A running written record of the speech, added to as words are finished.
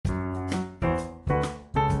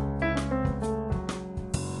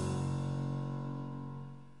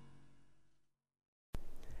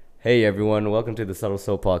Hey everyone, welcome to the Subtle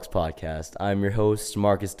Soapbox podcast. I'm your host,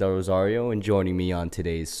 Marcus Del Rosario, and joining me on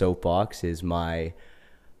today's Soapbox is my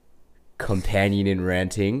companion in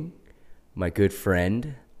ranting, my good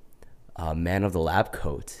friend, man of the lab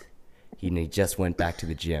coat. He just went back to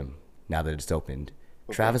the gym now that it's opened.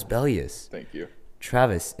 Okay. Travis Bellius. Thank you.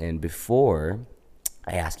 Travis, and before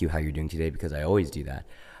I ask you how you're doing today, because I always do that,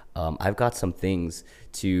 I've got some things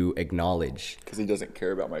to acknowledge. Because he doesn't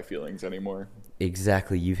care about my feelings anymore.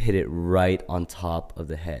 Exactly. You've hit it right on top of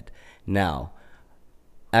the head. Now,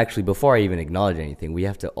 actually, before I even acknowledge anything, we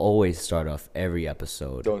have to always start off every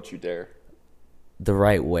episode. Don't you dare. The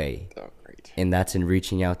right way. Oh, great. And that's in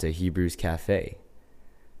reaching out to Hebrews Cafe.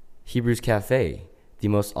 Hebrews Cafe, the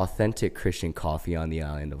most authentic Christian coffee on the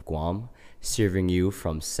island of Guam, serving you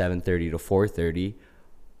from 7:30 to 4:30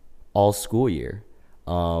 all school year.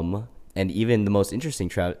 And even the most interesting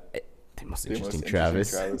Travis.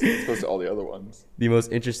 As opposed to all the other ones. The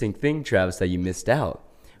most interesting thing, Travis, that you missed out.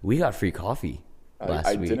 We got free coffee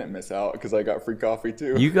last week. I didn't miss out because I got free coffee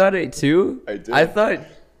too. You got it too? I did. I thought.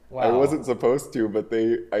 Wow. I wasn't supposed to, but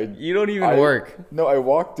You don't even work. No, I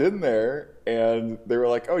walked in there and they were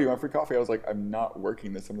like, "Oh, you want free coffee?" I was like, "I'm not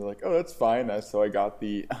working this." And they're like, "Oh, that's fine." So I got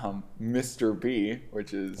the Mr. B,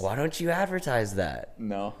 which is. Why don't you advertise that?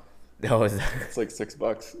 No. No, it's like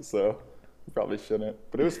 $6, so. Probably shouldn't,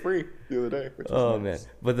 but it was free the other day. Which was nice.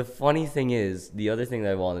 Man! But the funny thing is, the other thing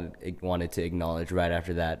that I wanted to acknowledge right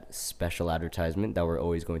after that special advertisement that we're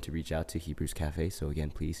always going to reach out to Hebrews Cafe. So again,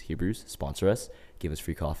 please, Hebrews, sponsor us, give us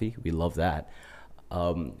free coffee. We love that.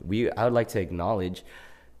 I would like to acknowledge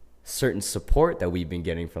certain support that we've been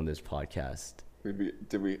getting from this podcast.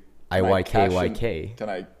 Did we? IYKYK. Can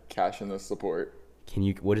I cash in this support? Can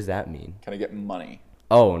you? What does that mean? Can I get money?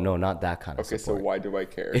 Oh no, not that kind of support. Okay, so why do I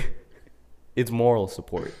care? It's moral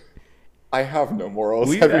support. I have no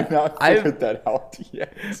morals. Have you not figured that out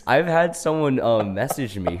yet? I've had someone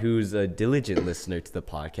message me who's a diligent listener to the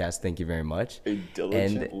podcast. Thank you very much. A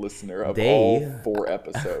diligent listener of all 4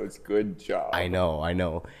 episodes. Good job. I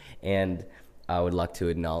know. And I would like to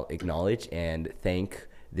acknowledge and thank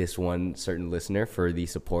this one certain listener for the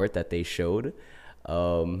support that they showed.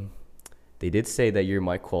 They did say that your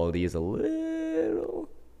mic quality is a little...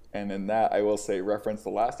 And in that, I will say, reference the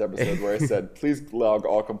last episode where I said, please log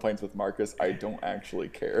all complaints with Marcus. I don't actually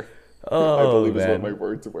care. Oh, I believe is what my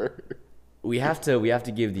words were. We have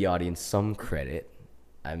to give the audience some credit.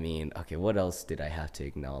 I mean, okay, what else did I have to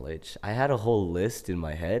acknowledge? I had a whole list in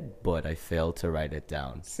my head, but I failed to write it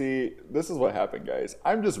down. See, this is what happened, guys.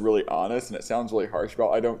 I'm just really honest, and it sounds really harsh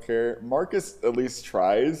about I don't care. Marcus at least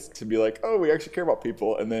tries to be like, oh, we actually care about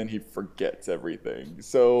people, and then he forgets everything.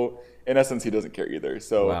 So... in essence, he doesn't care either.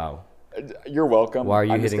 So, wow. You're welcome. Why are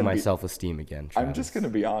you hitting my self-esteem again, Travis? I'm just going to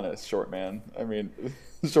be honest, short man. I mean,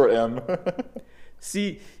 short M.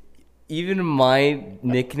 See, even my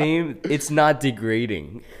nickname, it's not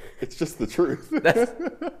degrading. It's just the truth.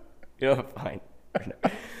 Fine.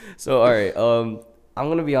 So, all right. I'm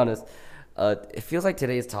going to be honest. It feels like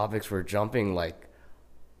today's topics we're jumping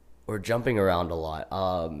around a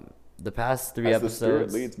lot. The past 3 episodes. As the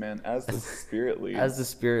spirit leads, man. As the spirit leads. As the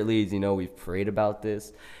spirit leads, we've prayed about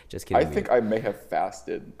this. Just kidding. I think I may have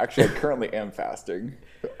fasted. Actually, I currently am fasting.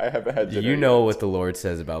 I haven't had dinner yet. What the Lord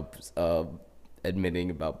says about admitting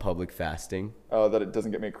about public fasting? Oh, that it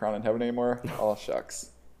doesn't get me a crown in heaven anymore? Oh, shucks.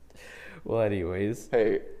 Well, anyways.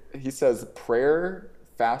 Hey, he says prayer,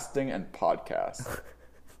 fasting, and podcast.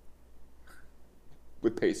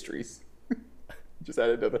 With pastries. Just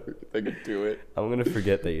add another thing to it. I'm going to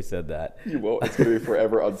forget that you said that. You won't. It's going to be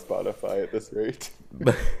forever on Spotify at this rate.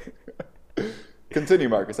 Continue,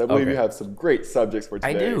 Marcus. I believe you have some great subjects for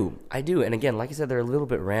today. I do. And again, like I said, they're a little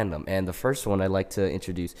bit random. And the first one I'd like to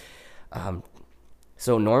introduce.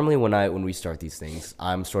 So normally when we start these things,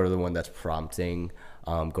 I'm sort of the one that's prompting,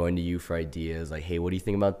 going to you for ideas. Like, hey, what do you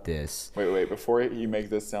think about this? Wait. Before you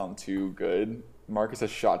make this sound too good... Marcus has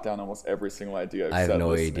shot down almost every single idea I've said. I have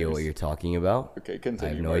no idea what you're talking about. Okay,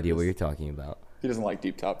 continue. I have no idea what you're talking about. He doesn't like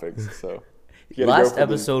deep topics, so. Last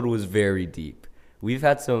episode was very deep. We've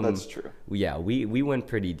had some. That's true. Yeah, we went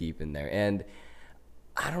pretty deep in there, and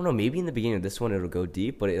I don't know. Maybe in the beginning of this one it'll go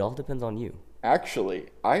deep, but it all depends on you. Actually,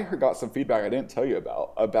 I got some feedback I didn't tell you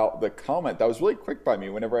about the comment that was really quick by me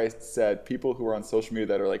whenever I said people who are on social media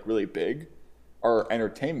that are like really big are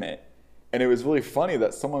entertainment, and it was really funny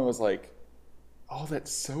that someone was like, oh,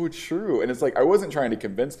 that's so true. And it's like, I wasn't trying to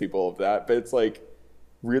convince people of that, but it's like,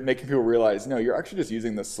 making people realize, no, you're actually just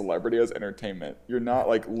using the celebrity as entertainment. You're not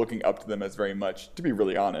like looking up to them as very much. To be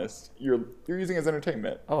really honest, you're using it as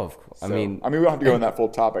entertainment. Oh, of course. So, I mean, we don't have to go on that full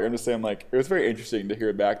topic. I'm just saying, like, it was very interesting to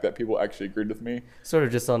hear back that people actually agreed with me. sort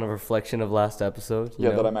of just on a reflection of last episode.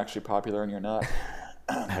 Yeah, that I'm actually popular and you're not.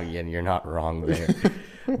 Again, you're not wrong there.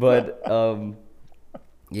 But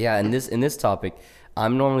yeah, in this topic,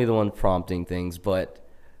 I'm normally the one prompting things, but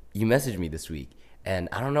you messaged me this week, and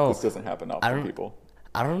I don't know. This doesn't happen often, people.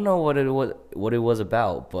 I don't know what it was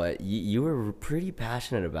about, but you were pretty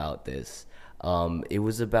passionate about this. It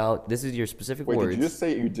was about, this is your specific Wait, words. did you just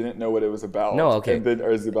say you didn't know what it was about? No, okay. And then I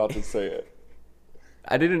was about to say it.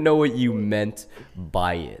 I didn't know what you meant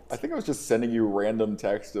by it. I think I was just sending you random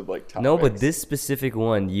text of like topics. No, but this specific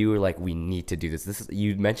one, you were like, we need to do this.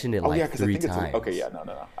 You mentioned it like 3 times. Okay, yeah,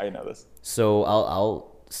 no. I know this. So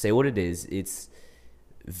I'll say what it is. It's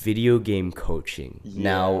video game coaching. Yeah.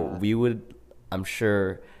 Now, I'm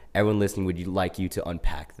sure everyone listening would like you to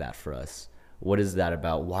unpack that for us. What is that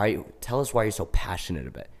about? Tell us why you're so passionate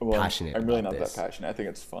about I'm really not this. that passionate. I think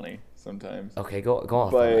it's funny sometimes. Okay, go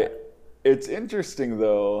off. But it's interesting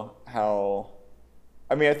though how,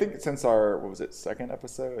 I mean, I think since our second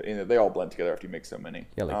episode? They all blend together after you make so many.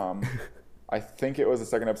 Yeah, like, I think it was the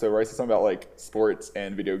second episode where I said something about like sports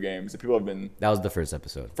and video games. People have been. That was the first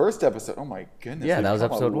episode. First episode. Oh my goodness. Yeah, that was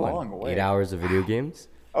episode 1. Way. 8 hours of video games.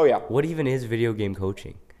 Oh yeah. What even is video game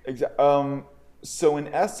coaching? Exactly. So in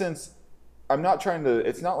essence, I'm not trying to.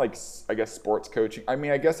 It's not like, I guess, sports coaching. I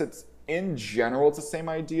mean, I guess it's in general it's the same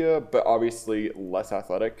idea, but obviously less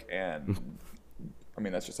athletic. And I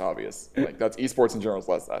mean that's just obvious. Like that's esports in general is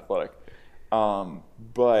less athletic.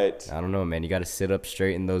 But I don't know, man. You got to sit up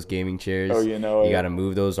straight in those gaming chairs. Oh, you know. You got to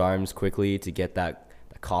move those arms quickly to get that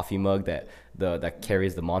coffee mug that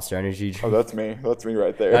carries the Monster Energy drink. Oh, that's me. That's me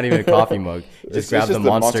right there. Not even a coffee mug. You just grab the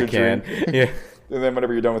Monster can. Yeah. And then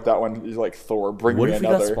whenever you're done with that one, you're like, Thor, bring me another.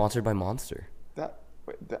 What if we got sponsored by Monster?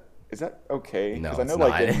 Is that okay? No, Because I know, it's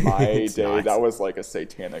like, not. in my It's day, not. that was like a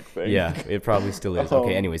satanic thing. Yeah, it probably still is.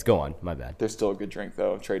 Okay, anyways, go on. My bad. They're still a good drink,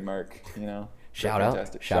 though. Trademark, you know. Shout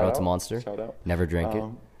out to Monster. Shout out. Never drank it.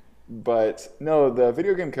 But no, the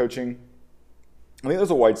video game coaching, I think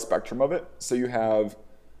there's a wide spectrum of it. So you have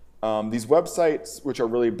these websites, which are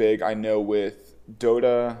really big. I know with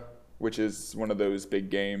Dota, which is one of those big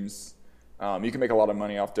games. You can make a lot of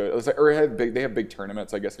money off Dota. They have big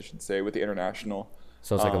tournaments, I guess I should say, with the international.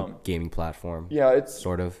 So it's like a gaming platform. Yeah, it's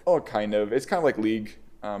sort of. Oh, kind of. It's kind of like League.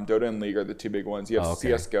 Dota and League are the two big ones. You have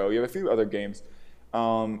CS:GO. You have a few other games,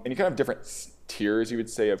 and you kind of have different tiers, you would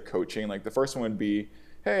say, of coaching. Like the first one would be,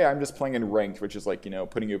 hey, I'm just playing in ranked, which is like,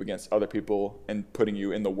 putting you up against other people and putting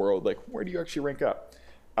you in the world. Like, where do you actually rank up?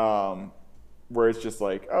 Where it's just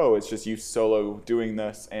like, oh, it's just you solo doing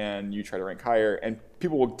this and you try to rank higher, and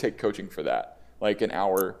people will take coaching for that, like an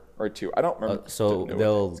hour or 2. I don't remember. So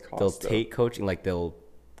they'll take coaching, like they'll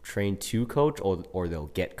train to coach, or they'll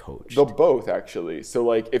get coached. They'll both actually. So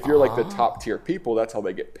like if you're like the top tier people, that's how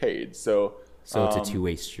they get paid. So it's a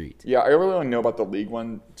two-way street. Yeah, I really don't know about the League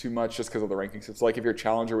one too much just because of the rankings. It's like if you're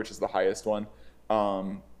Challenger, which is the highest one,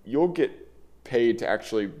 you'll get paid to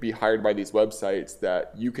actually be hired by these websites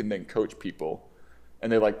that you can then coach people,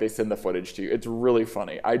 and they send the footage to you. It's really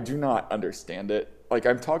funny. I do not understand it. Like,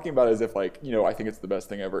 I'm talking about it as if like, I think it's the best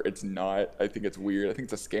thing ever. It's not. I think it's weird. I think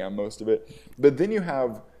it's a scam, most of it. But then you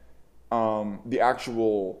have the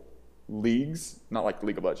actual leagues, not like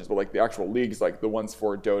League of Legends, but like the actual leagues, like the ones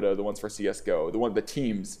for Dota, the ones for CS:GO, the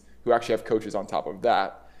teams who actually have coaches on top of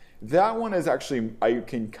that. That one is actually, I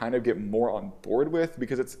can kind of get more on board with,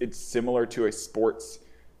 because it's similar to a sports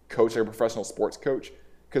coach, like a professional sports coach.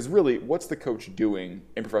 Because really, what's the coach doing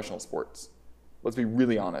in professional sports? Let's be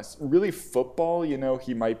really honest. Really, football,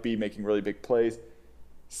 he might be making really big plays.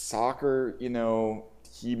 Soccer,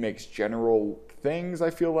 he makes general things,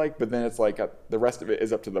 I feel like, but then it's like the rest of it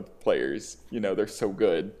is up to the players. They're so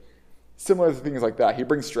good. Similar to things like that. He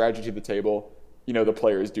brings strategy to the table. The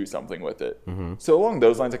players do something with it. Mm-hmm. So along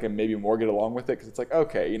those lines, I can maybe more get along with it, because it's like,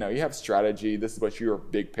 okay, you have strategy. This is what your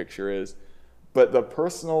big picture is. But the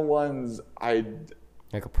personal ones,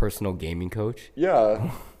 like a personal gaming coach?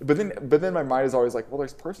 Yeah. But then my mind is always like, well,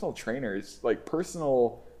 there's personal trainers, like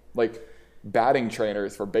personal, like batting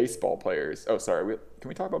trainers for baseball players. Oh, sorry. Can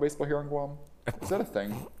we talk about baseball here on Guam? Is that a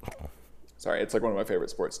thing? Sorry, it's like one of my favorite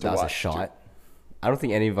sports to watch. That was a shot. I don't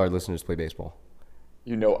think any of our listeners play baseball.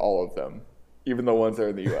 You know all of them, even the ones that are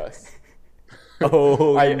in the U.S.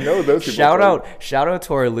 Oh, I know those people. Shout out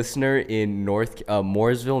to our listener in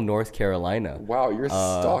Mooresville, North Carolina. Wow, you're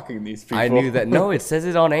stalking these people. I knew that. No, it says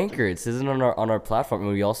it on Anchor. It says it on our platform.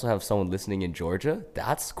 And we also have someone listening in Georgia.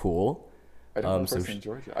 That's cool. I don't know the So, person in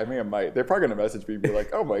Georgia. I mean, I might. They're probably gonna message me and be like,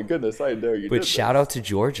 "Oh my goodness, I know you." but did shout this. out to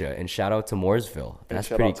Georgia and shout out to Mooresville. And That's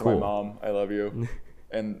shout pretty out to cool. my mom. I love you.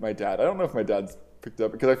 And my dad. I don't know if my dad's picked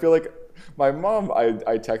up because I feel like my mom. I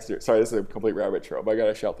texted her. Sorry, this is a complete rabbit trail, but I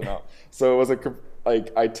gotta shout them out. So it was like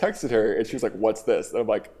I texted her and she was like, "What's this?" And I'm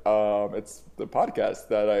like, "It's the podcast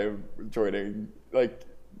that I'm joining." Like,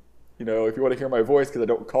 you know, if you want to hear my voice because I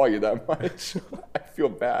don't call you that much, I feel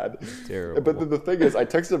bad. Terrible. But the thing is, I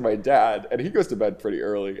texted my dad, and he goes to bed pretty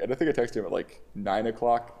early, and I think I texted him at like 9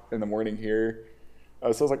 o'clock in the morning here. So I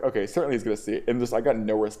was like, okay, certainly he's gonna see it, and just I got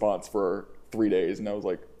no response for 3 days, and I was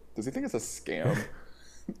like, does he think it's a scam?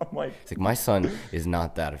 I'm like, It's like my son is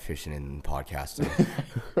not that efficient in podcasting.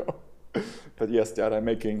 but yes, Dad, I'm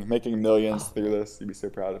making millions through this. You'd be so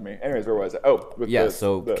proud of me. Anyways, where was I? Oh, with Yeah. the,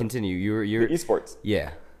 So the, continue. You're the esports.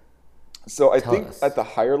 yeah. So I Tell think us. at the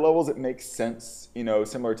higher levels, it makes sense, you know,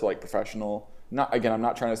 similar to like professional. Not again, I'm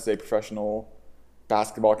not trying to say professional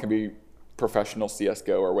basketball can be professional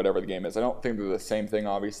CS:GO or whatever the game is. I don't think they're the same thing,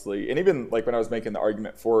 obviously. And even like when I was making the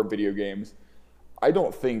argument for video games, I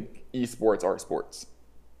don't think esports are sports.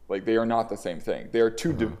 Like they are not the same thing. They are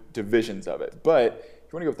two divisions of it. But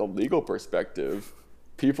if you want to go with the legal perspective,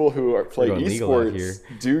 people who play going legal out here.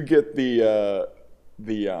 esports do get the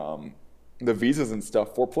visas and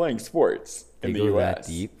stuff for playing sports in They the go U.S.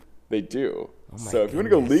 that deep? They do. Oh my So if you want to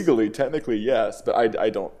go goodness. legally, technically yes, but I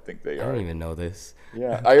don't think they I are. don't even know this.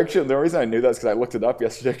 Yeah, I actually the reason I knew that is because I looked it up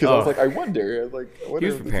yesterday because I was Oh. like, I wonder He was if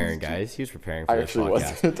this is preparing, true. guys. He was preparing for I this actually podcast.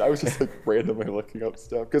 wasn't. I was just like randomly looking up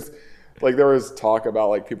stuff because, like, there was talk about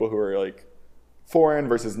like people who are like foreign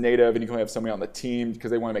versus native, and you can only have somebody on the team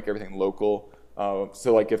because they want to make everything local.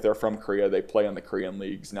 So like if they're from Korea, they play in the Korean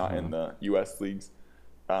leagues, not in the U.S. leagues.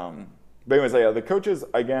 But anyways, yeah, the coaches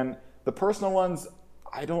again, the personal ones,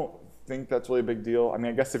 I don't think that's really a big deal. I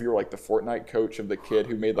mean, I guess if you were like the Fortnite coach of the kid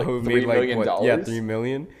who made like Who $3 made, like, million, what, yeah, $3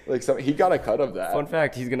 million. like he got a cut of that. Fun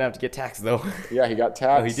fact: he's gonna have to get taxed though. Yeah, he got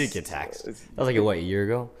taxed. Oh, he did get taxed. It's- That was like what, a year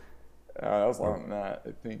ago. That was longer than that,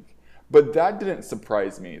 I think. But that didn't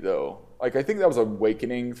surprise me though. Like I think that was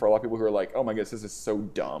awakening for a lot of people who are like, "Oh my gosh, this is so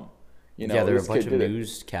dumb." You know, Yeah, there were a this bunch kid of did it.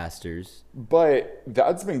 newscasters. But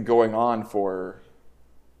that's been going on for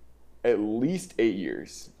at least 8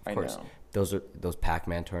 years. Of course, those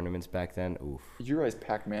Pac-Man tournaments back then. Oof. You realize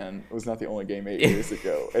Pac-Man was not the only game 8 years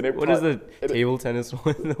ago. And it What is the table tennis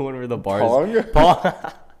one? The one where the bars. Pong? Pong.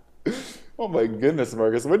 Oh my goodness,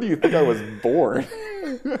 Marcus. When do you think I was born?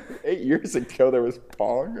 8 years ago there was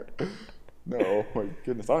Pong? No, my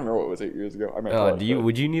goodness. I don't remember what was 8 years ago. I mean,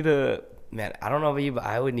 Would you need a man? I don't know about you, but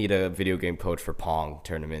I would need a video game coach for Pong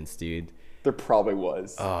tournaments, dude. there probably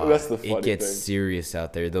was. That's the funny It gets thing. serious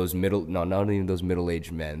out there. Those not even those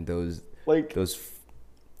middle-aged men. Those Like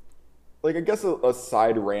I guess a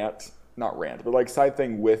side rant, not rant, but like side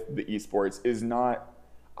thing with the esports is not,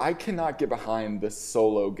 I cannot get behind the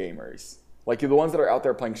solo gamers. Like the ones that are out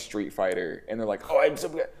there playing Street Fighter and they're like, oh, I'm so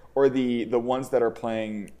good. Or the ones that are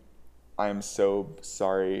playing, I'm so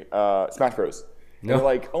sorry, Smash Bros. And No. they're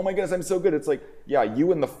like, oh my goodness, I'm so good. It's like, yeah,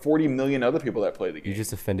 you and the 40 million other people that play the game. you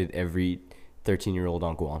just offended every 13-year-old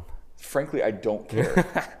on Guam. Frankly, I don't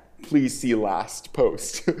care. Please see last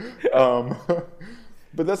post.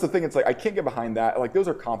 But that's the thing. It's like I can't get behind that. Like those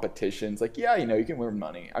are competitions. Like yeah, you know, you can win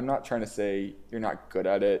money. I'm not trying to say you're not good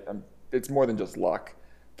at it. It's more than just luck.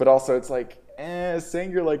 But also, it's like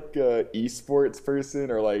saying you're like a esports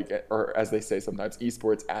person or as they say sometimes,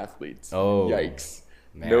 esports athletes. Oh, yikes!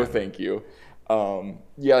 man. No, thank you.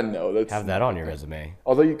 Yeah, no. That's Have that on your resume.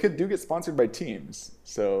 Although you do get sponsored by teams.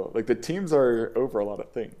 So like the teams are over a lot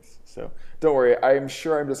of things. So don't worry. I'm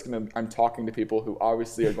sure I'm talking to people who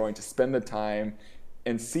obviously are going to spend the time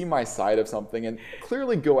and see my side of something and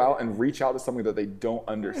clearly go out and reach out to something that they don't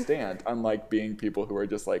understand. Unlike being people who are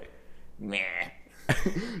just like, meh,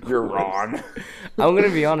 you're wrong. I'm gonna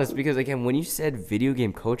be honest because again, when you said video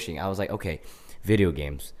game coaching, I was like, okay, video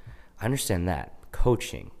games, I understand that.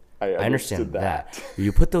 Coaching, I understand understood that.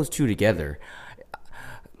 You put those two together.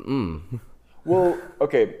 Well,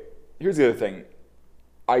 okay, here's the other thing.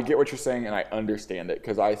 I get what you're saying and I understand it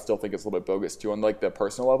because I still think it's a little bit bogus too on like the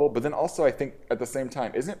personal level. But then also I think at the same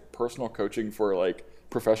time, isn't personal coaching for like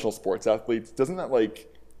professional sports athletes, doesn't that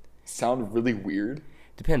like sound really weird?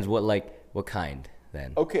 Depends what kind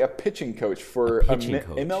then. Okay, a pitching coach for A pitching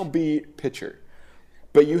coach. MLB pitcher.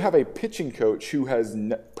 But you have a pitching coach who has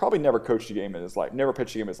probably never coached a game in his life, never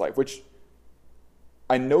pitched a game in his life, which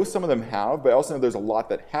I know some of them have, but I also know there's a lot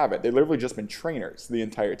that haven't. They've literally just been trainers the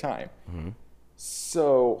entire time. Mm-hmm.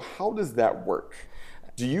 So how does that work?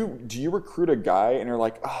 Do you recruit a guy and you're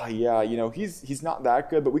like, oh yeah, you know, he's not that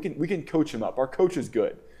good, but we can coach him up. Our coach is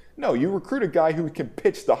good. No, you recruit a guy who can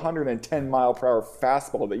pitch the 110-mile-per-hour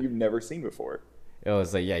fastball that you've never seen before. It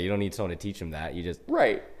was like, yeah, you don't need someone to teach him that. You just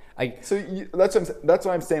Right. That's what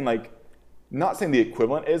I'm saying. Like, not saying the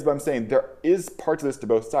equivalent is, but I'm saying there is parts of this to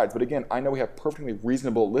both sides. But again, I know we have perfectly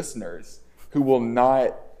reasonable listeners who will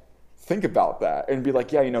not think about that and be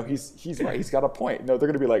like, yeah, he's right. He's got a point. No, they're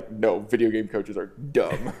going to be like, no, video game coaches are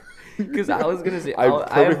dumb. because I was gonna say I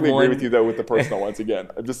perfectly agree with you though with the personal ones. Again,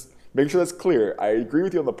 I'm just making sure that's clear. I agree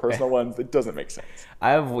with you on the personal ones. It doesn't make sense.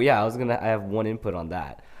 I have one input on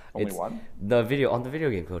that. Only one? The video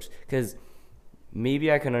game coach, because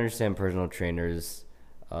maybe I can understand personal trainers.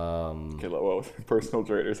 Okay, well, personal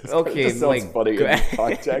trainers. Okay, it just sounds funny in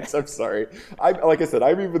context. I'm sorry. Like I said,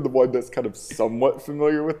 I'm even the one that's kind of somewhat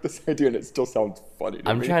familiar with this idea, and it still sounds funny to me.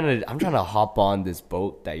 I'm trying to hop on this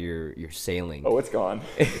boat that you're sailing. Oh, it's gone.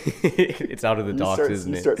 It's out of the docks,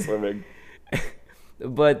 isn't it? You start swimming.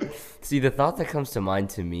 But see, the thought that comes to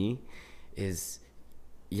mind to me is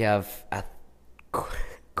you have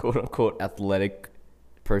quote unquote athletic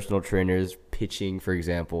personal trainers pitching, for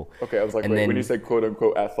example. Okay, I was like, when you said quote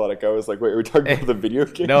unquote athletic, I was like, wait, are we talking about the video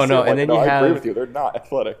games? No, like, and then no, you I agree with you. They're not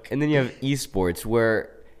athletic. And then you have esports,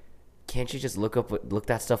 where can't you just look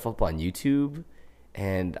that stuff up on YouTube?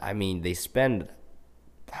 And I mean, they spend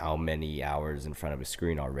how many hours in front of a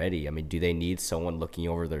screen already? I mean, do they need someone looking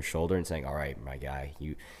over their shoulder and saying, all right, my guy,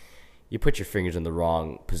 you put your fingers in the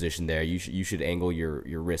wrong position there. You should angle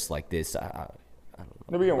your wrist like this. I don't know.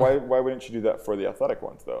 No, but again, why wouldn't you do that for the athletic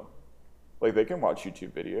ones though? Like, they can watch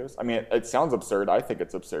YouTube videos. I mean, it sounds absurd. I think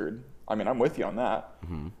it's absurd. I mean, I'm with you on that.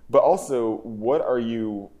 Mm-hmm. But also, what are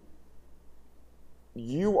you?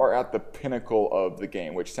 You are at the pinnacle of the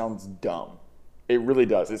game, which sounds dumb. It really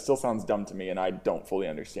does. It still sounds dumb to me, and I don't fully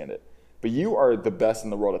understand it. But you are the best in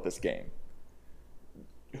the world at this game.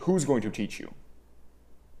 Who's going to teach you?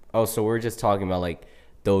 Oh, so we're just talking about, like,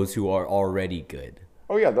 those who are already good.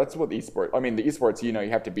 Oh, yeah, that's what the esports... I mean, the esports, you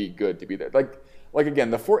have to be good to be there. Like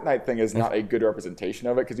again, the Fortnite thing is not a good representation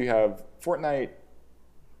of it, because you have Fortnite...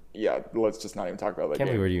 Yeah, let's just not even talk about that Can't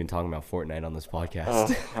game. believe we're even talking about Fortnite on this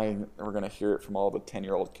podcast. We're going to hear it from all the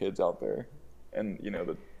 10-year-old kids out there. And,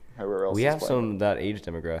 whoever else We is have playing. that age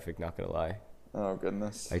demographic, not going to lie. Oh,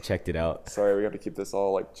 goodness. I checked it out. Sorry, we have to keep this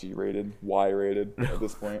all, like, G-rated, Y-rated at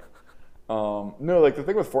this point. No, like, the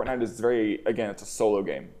thing with Fortnite is it's a solo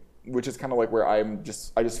game, which is kind of like where I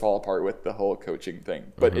just fall apart with the whole coaching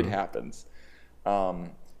thing. But it happens.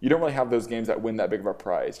 You don't really have those games that win that big of a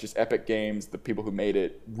prize. Just Epic Games, the people who made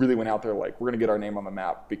it, really went out there like, we're going to get our name on the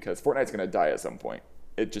map because Fortnite's going to die at some point.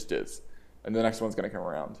 It just is. And the next one's going to come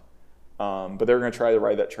around. But they were going to try to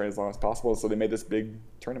ride that train as long as possible, so they made this big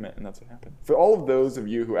tournament, and that's what happened. For all of those of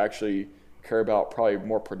you who actually care about probably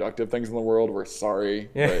more productive things in the world, we're sorry.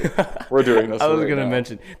 But we're doing this I was right going to now.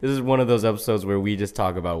 mention, this is one of those episodes where we just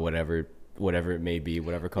talk about whatever it may be,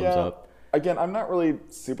 whatever comes up. Again, I'm not really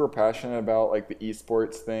super passionate about like the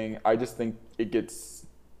esports thing. I just think it gets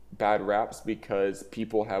bad raps because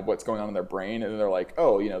people have what's going on in their brain and they're like,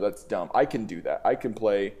 oh, that's dumb. I can do that. I can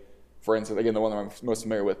play, for instance, again, the one that I'm most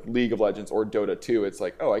familiar with, League of Legends or Dota 2. It's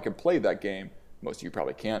like, oh, I can play that game. Most of you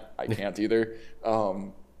probably can't. I can't either.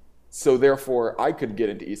 So therefore, I could get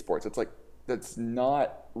into esports. It's like, that's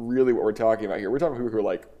not really what we're talking about here. We're talking about people who are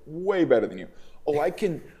like way better than you. Oh, I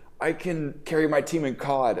can carry my team in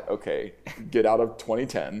COD. Okay, get out of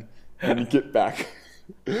 2010 and get back.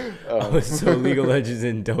 So League of Legends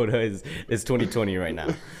and Dota is 2020 right now.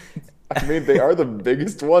 I mean, they are the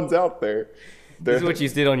biggest ones out there. This is what you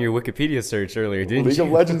did on your Wikipedia search earlier, didn't League you?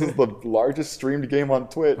 of Legends is the largest streamed game on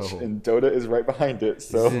Twitch, and Dota is right behind it.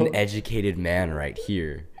 So this is an educated man right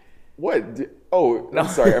here. What? Oh, I'm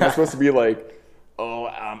sorry. Am I supposed to be like...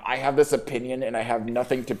 I have this opinion and I have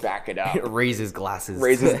nothing to back it up. Raises glasses.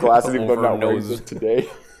 Even though I'm not wearing it today.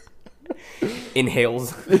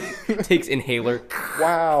 Inhales. Takes inhaler.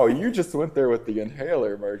 Wow, you just went there with the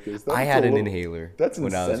inhaler, Marcus. I had an inhaler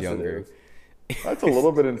when I was younger. That's a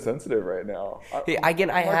little bit insensitive right now. Hey, I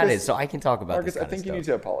had it, so I can talk about Marcus, this kind I think of you stuff. need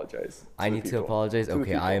to apologize. I need to apologize?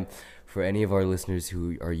 Okay, for any of our listeners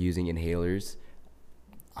who are using inhalers,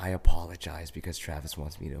 I apologize because Travis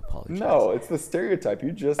wants me to apologize. No, it's the stereotype.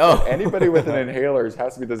 You just said anybody with an inhaler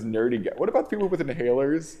has to be this nerdy guy. What about people with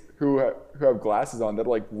inhalers who have glasses on that are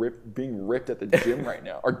like being ripped at the gym right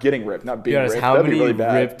now? Or getting ripped, not being ripped. How That'd many be really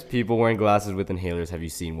bad. ripped people wearing glasses with inhalers have you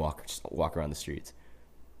seen walk around the streets?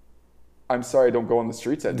 I'm sorry, I don't go on the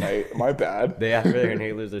streets at night. My bad. They have their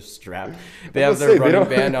inhalers are strapped. They have their running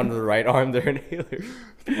band on the right arm, their inhaler.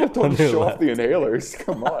 People don't show off the inhalers.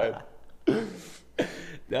 Come on.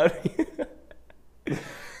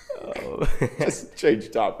 Just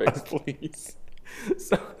change topics, please.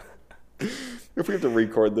 So, If we have to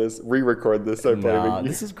re-record this, I'm Nah, blaming you.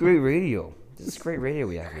 this is great radio. This is great radio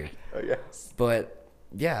we have here. Oh, yes. But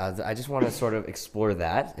yeah, I just want to sort of explore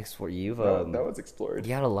that. Explore you. That was explored.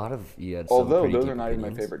 You had a lot of. You had some Although pretty those deep are not even my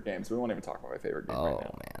opinions. favorite games. We won't even talk about my favorite game Oh right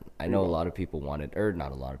now. man, I know a lot of people wanted, or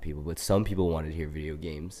not a lot of people, but some people wanted to hear video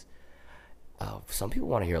games. Some people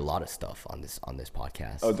want to hear a lot of stuff on this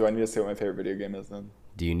podcast. Oh, do I need to say what my favorite video game is then?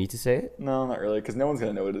 Do you need to say it? No, not really, because no one's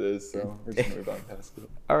gonna know what it is. So we're just gonna move on past it.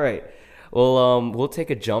 All right. Well, we'll take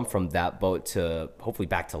a jump from that boat to hopefully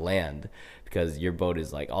back to land because your boat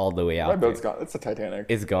is like all the way out. My boat's gone. It's a Titanic.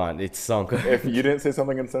 It's gone. It's sunk. If you didn't say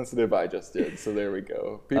something insensitive, I just did. So there we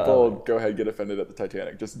go. People, go ahead, get offended at the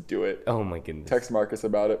Titanic. Just do it. Oh my goodness. Text Marcus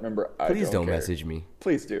about it. Remember, Please don't care. message me.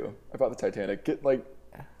 Please do about the Titanic.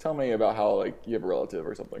 Tell me about how you have a relative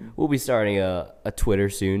or something. We'll be starting a Twitter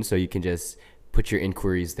soon, so you can just put your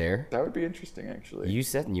inquiries there. That would be interesting, actually. You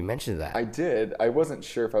mentioned that. I did. I wasn't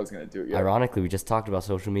sure if I was going to do it yet. Ironically, we just talked about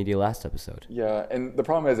social media last episode. Yeah, and the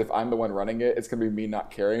problem is if I'm the one running it, it's going to be me not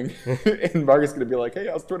caring. And Marcus is going to be like, hey,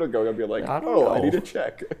 how's Twitter going? I'll be like, I don't know. I need to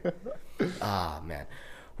check. Ah, man.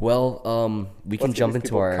 Well, we can Let's jump give these into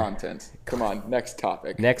people our content. Come on, next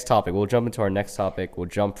topic. next topic. We'll jump into our next topic. We'll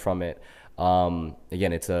jump from it.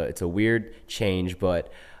 Again, it's a weird change, but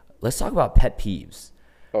let's talk about pet peeves.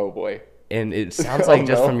 Oh, boy. And it sounds like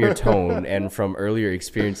just no. from your tone and from earlier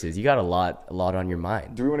experiences, you got a lot on your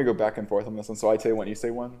mind. Do we want to go back and forth on this one? So I say one, you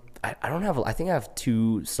say one? I don't have. I think I have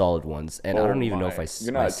two solid ones, and I don't even know if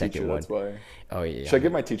You're my not a second teacher, one. that's why. Oh yeah. Should I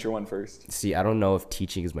give my teacher one first? See, I don't know if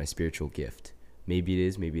teaching is my spiritual gift. Maybe it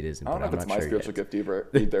is. Maybe it isn't. I don't know but if I'm it's not my sure spiritual yet.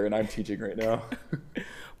 gift either, and I'm teaching right now.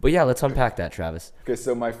 But yeah, let's unpack that, Travis. Okay,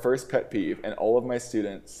 so my first pet peeve, and all of my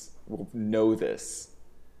students will know this.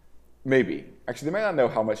 Maybe. Actually, they might not know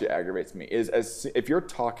how much it aggravates me, is if you're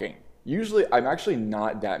talking, usually I'm actually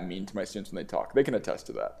not that mean to my students when they talk. They can attest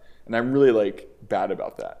to that. And I'm really bad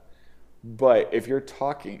about that. But if you're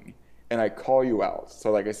talking and I call you out, so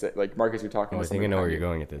like I said, like Marcus, you're talking I with think I someone know where behind you're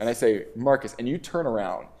you, going at this. and I say, Marcus, and you turn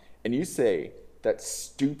around and you say that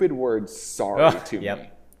stupid word sorry to me.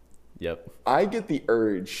 Yep. I get the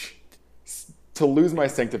urge to lose my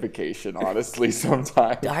sanctification, honestly,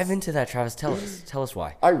 sometimes. Dive into that, Travis. Tell us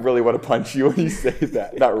why. I really want to punch you when you say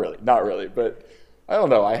that. Not really, but I don't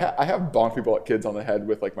know. I have bonked people at kids on the head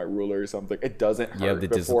with my ruler or something. It doesn't hurt. You have the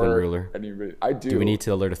discipline ruler. I do. Do we need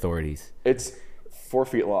to alert authorities? It's 4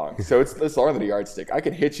 feet long, so it's longer than a yardstick. I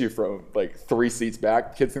can hit you from 3 seats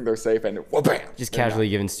back. Kids think they're safe, and whoa, bam! Just casually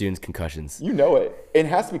giving students concussions. You know it. It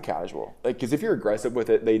has to be casual, because if you're aggressive with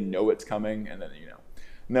it, they know it's coming, and then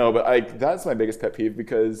No, but that's my biggest pet peeve,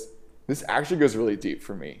 because this actually goes really deep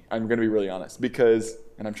for me. I'm going to be really honest,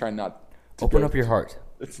 and I'm trying not to Open up your heart.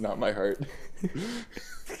 It's not my heart.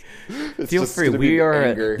 Feel free.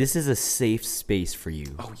 This is a safe space for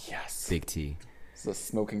you. Oh, yes. Big T. It's a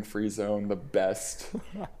smoking-free zone, the best.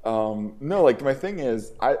 No, my thing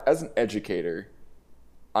is, as an educator,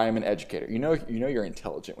 I am an educator. You know you're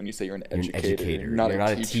intelligent when you say you're an educator. You're not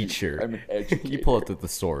a teacher. I'm an educator. You pull up the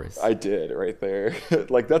thesaurus. I did right there.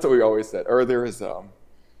 That's what we always said. Or there was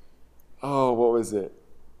what was it?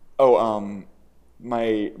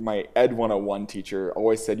 My Ed 101 teacher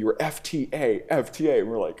always said you were FTA. And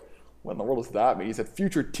we're like, what in the world does that mean? He said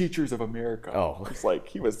Future Teachers of America. Oh. It's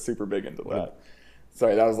he was super big into that.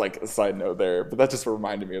 Sorry, that was a side note there, but that just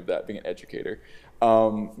reminded me of that, being an educator.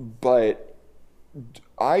 But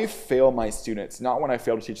I fail my students, not when I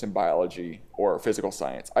fail to teach them biology or physical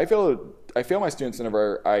science. I fail my students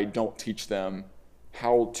whenever I don't teach them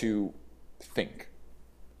how to think.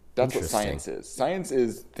 That's what science is. Science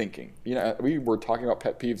is thinking. We were talking about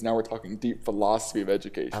pet peeves. Now we're talking deep philosophy of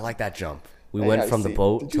education. I like that jump. We went from the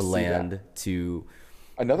boat to land to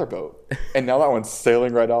another boat, and now that one's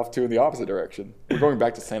sailing right off in the opposite direction. We're going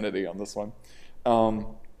back to sanity on this one.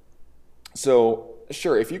 So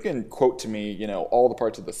sure, if you can quote to me, all the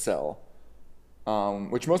parts of the cell,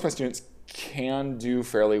 which most of my students can do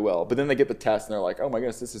fairly well, but then they get the test and they're like, oh my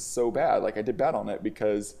goodness, this is so bad. I did bad on it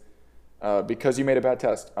because you made a bad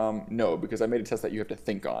test. No, because I made a test that you have to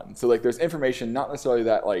think on. So there's information, not necessarily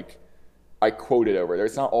that I quoted over there.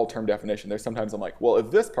 It's not all term definition. There's sometimes I'm like, well,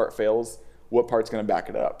 if this part fails, what part's going to back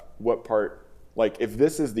it up? What part, if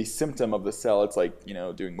this is the symptom of the cell, it's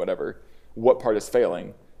doing whatever, what part is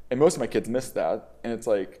failing? And most of my kids miss that. And it's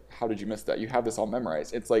how did you miss that? You have this all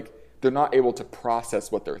memorized. It's they're not able to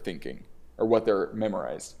process what they're thinking or what they're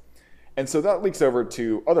memorized. And so that leaks over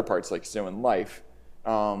to other parts, in life.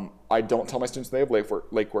 I don't tell my students they have late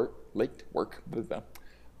work.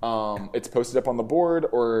 It's posted up on the board,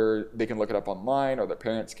 or they can look it up online, or their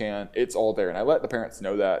parents can. It's all there. And I let the parents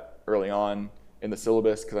know that early on. in the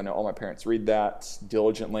syllabus because I know all my parents read that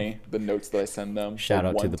diligently, the notes that I send them. Shout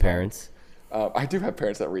out to the parents. I do have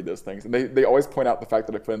parents that read those things, and they always point out the fact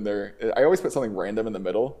that I put in there. I always put something random in the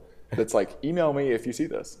middle that's like, email me if you see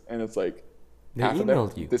this, and it's like, They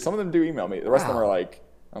emailed you. Some of them do email me. The rest of them are like,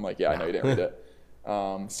 I'm like, yeah, I know you didn't read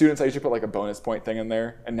it. Students, I usually put like a bonus point thing in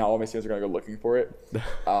there, and now all my students are gonna go looking for it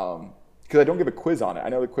because I don't give a quiz on it. I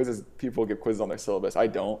know the quizzes, people give quizzes on their syllabus. I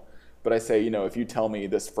don't, but I say, if you tell me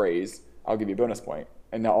this phrase, I'll give you a bonus point.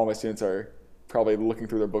 And now all my students are probably looking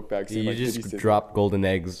through their book bags. You just dropped golden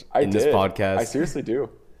eggs in this podcast. I seriously do.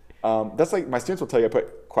 That's like my students will tell you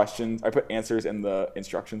I put answers in the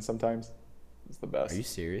instructions sometimes. It's the best. Are you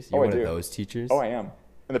serious? You're one of those teachers? Oh, I am.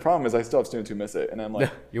 And the problem is I still have students who miss it. And I'm like...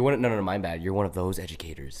 No, my bad. You're one of those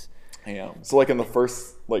educators. I am. So like in the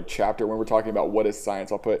first chapter when we're talking about what is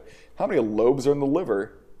science, I'll put how many lobes are in the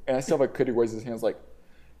liver? And I still have a kid who raises his hands like,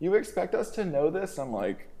 you expect us to know this? I'm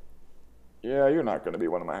like, yeah, you're not going to be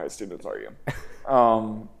one of my high students, are you?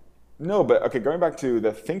 No, but okay, going back to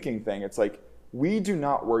the thinking thing, it's like we do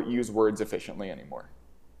not use words efficiently anymore.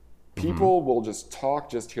 People will just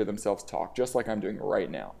hear themselves talk, just like I'm doing right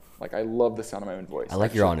now. Like, I love the sound of my own voice. I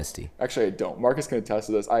like your honesty. Actually, I don't. Marcus can attest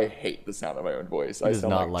to this. I hate the sound of my own voice. He does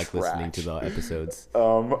not like listening to the episodes.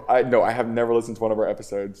 I have never listened to one of our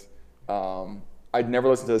episodes. I'd never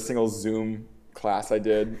listened to a single Zoom class I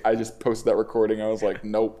did. I just posted that recording. I was like,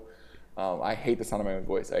 nope. I hate the sound of my own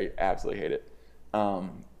voice. I absolutely hate it.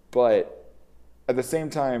 But at the same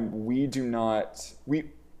time, we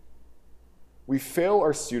fail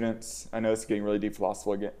our students. I know it's getting really deep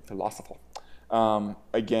philosophical.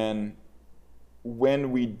 Again,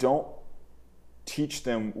 when we don't teach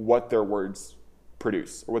them what their words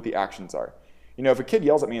produce or what the actions are. If a kid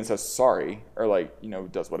yells at me and says sorry, or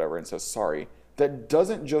does whatever and says sorry, that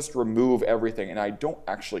doesn't just remove everything, and I don't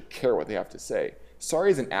actually care what they have to say.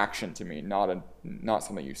 Sorry is an action to me, not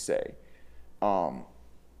something you say.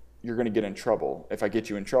 You're going to get in trouble. If I get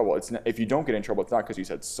you in trouble, if you don't get in trouble, it's not because you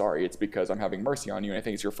said sorry. It's because I'm having mercy on you, and I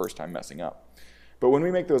think it's your first time messing up. But when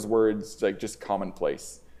we make those words just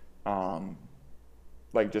commonplace,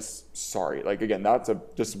 just sorry. Again, that's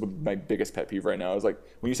just my biggest pet peeve right now. Is when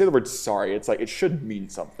you say the word sorry, it's it should mean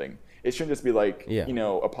something. It shouldn't just be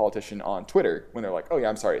a politician on Twitter when they're like, oh yeah,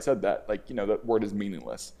 I'm sorry I said that. That word is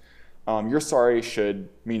meaningless. Your sorry should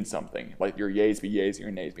mean something. Your yays be yays and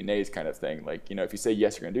your nays be nays kind of thing. If you say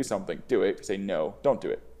yes, you're going to do something, do it. If you say no, don't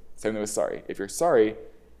do it. Same thing with sorry. If you're sorry,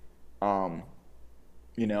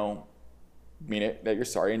 mean it that you're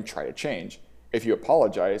sorry and try to change. If you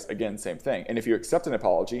apologize, again, same thing. And if you accept an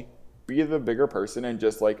apology, be the bigger person and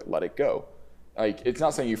just let it go. It's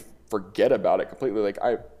not saying you forget about it completely.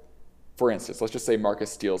 For instance, let's just say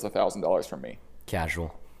Marcus steals $1,000 from me.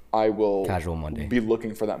 Casual. I will Casual Monday. Be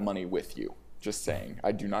looking for that money with you. Just saying.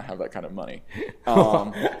 I do not have that kind of money.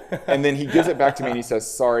 And then he gives it back to me and he says,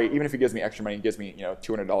 sorry. Even if he gives me extra money, he gives me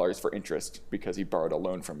 $200 for interest because he borrowed a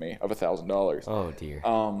loan from me of $1,000. Oh, dear.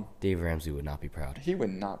 Dave Ramsey would not be proud. He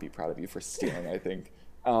would not be proud of you for stealing, I think.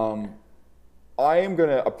 I am going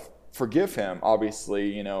to forgive him,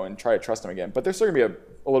 obviously, and try to trust him again. But there's still going to be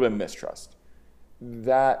a little bit of mistrust.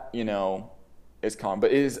 That, is common.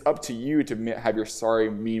 But it is up to you to have your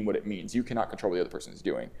sorry mean what it means. You cannot control what the other person is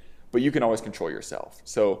doing. But you can always control yourself.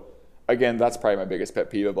 So again, that's probably my biggest pet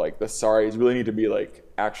peeve of the sorries really need to be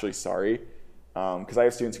actually sorry. Because I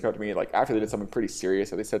have students who come to me after they did something pretty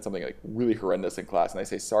serious or they said something really horrendous in class and they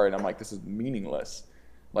say sorry and I'm like, this is meaningless.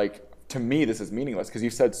 To me, this is meaningless because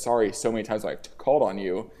you've said sorry so many times when I've called on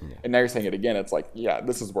you and now you're saying it again. It's yeah,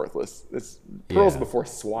 this is worthless. It's pearls before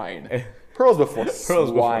swine. Pearls before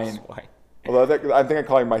swine. Although I think I'm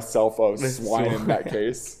calling myself a swine in that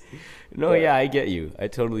case. No, but, yeah, I get you. I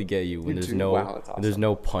totally get you. When there's awesome. There's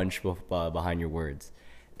no punch behind your words.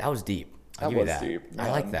 That was deep. I'll give you that. Deep. I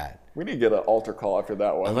like that. We need to get an altar call after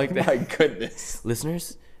that one. I like that. My goodness.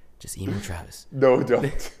 Listeners, just email Travis. No,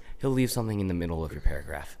 don't. He'll leave something in the middle of your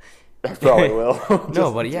paragraph. I probably will.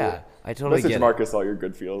 No, but yeah, I totally get it. Message Marcus all your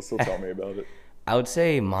good feels. He'll tell me about it. I would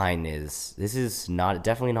say mine is, this is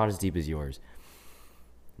definitely not as deep as yours.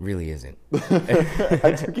 Really isn't.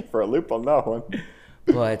 I took you for a loop on that one.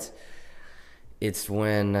 But it's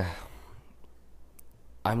when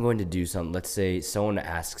I'm going to do something. Let's say someone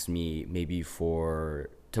asks me maybe to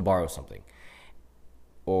borrow something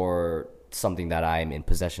or something that I'm in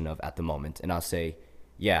possession of at the moment. And I'll say,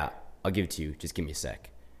 yeah, I'll give it to you. Just give me a sec.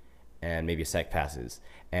 And maybe a sec passes.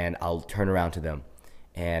 And I'll turn around to them.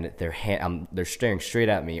 And they're staring straight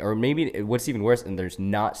at me. Or maybe what's even worse, and they're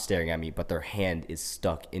not staring at me, but their hand is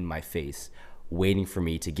stuck in my face, waiting for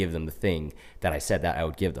me to give them the thing that I said that I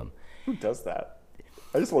would give them. Who does that?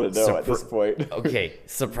 I just want to know at this point. Okay,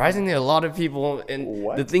 surprisingly, a lot of people, and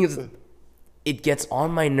What? the thing is, it gets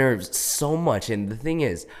on my nerves so much. And the thing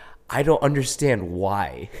is, I don't understand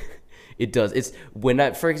why it does. It's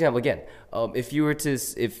when for example, again, if you were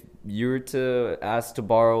to ask to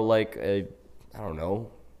borrow like I don't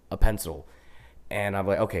know, a pencil, and I'm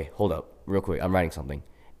like, okay, hold up, real quick, I'm writing something,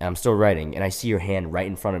 and I'm still writing, and I see your hand right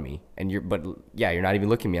in front of me, and you're not even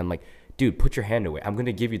looking at me. I'm like, dude, put your hand away. I'm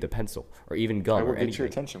gonna give you the pencil or even gum I will or get anything. your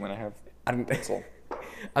attention when I have a pencil.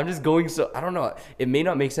 I'm just going I don't know. It may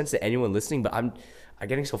not make sense to anyone listening, but I'm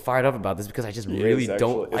getting so fired up about this because I just really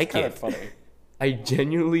don't like it. It's kind of funny. I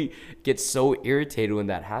genuinely get so irritated when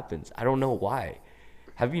that happens. I don't know why.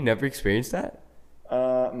 Have you never experienced that?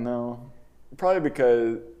 No. Probably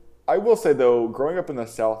because I will say though, growing up in the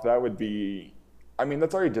South, that would be, I mean,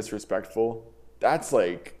 that's already disrespectful. That's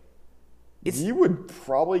like, you would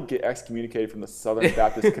probably get excommunicated from the Southern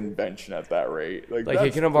Baptist Convention at that rate. Like, hey,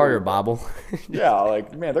 can I borrow your Bible? Yeah,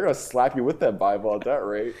 like, man, they're gonna slap you with that Bible at that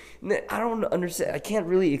rate. I don't understand. I can't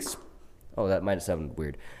really. Oh, that might have sounded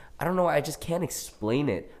weird. I don't know. I just can't explain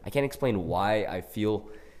it. I can't explain why I feel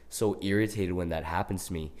so irritated when that happens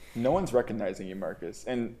to me. No one's recognizing you, Marcus,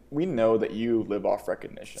 and we know that you live off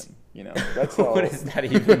recognition. You know, that's all. What does that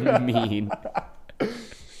even mean?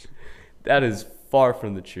 That is far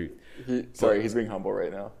from the truth. He's being humble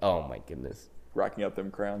right now. Oh my goodness. Racking up them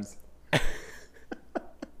crowns.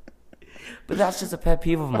 But that's just a pet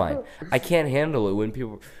peeve of mine. I can't handle it when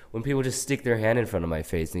people just stick their hand in front of my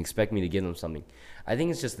face and expect me to give them something. I think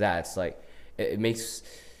it's just that. It's like it makes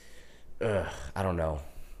I don't know.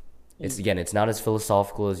 It's not as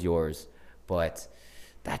philosophical as yours, but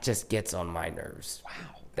that just gets on my nerves.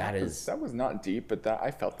 Wow. That was not deep, but I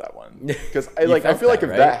felt that one because I feel like if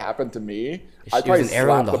right? that happened to me, I'd probably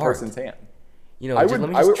slap the person's hand. You know, I let would,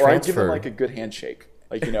 me just or I'd give transfer. them like a good handshake,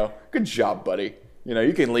 like good job, buddy.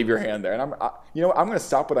 You can leave your hand there, and I'm going to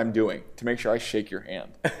stop what I'm doing to make sure I shake your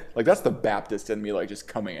hand. Like that's the Baptist in me, like just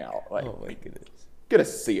coming out. Like, oh my goodness, good to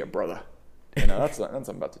see you, brother. That's what I'm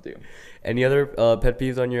about to do. Any other pet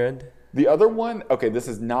peeves on your end? The other one, okay, this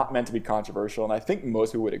is not meant to be controversial, and I think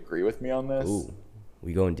most people would agree with me on this. Ooh.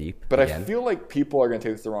 We going deep. But again? I feel like people are going to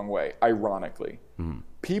take this the wrong way. Ironically,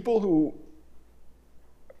 people who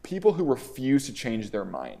refuse to change their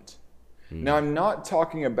mind. Now, I'm not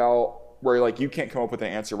talking about where like you can't come up with an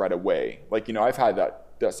answer right away. Like I've had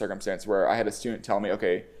that circumstance where I had a student tell me,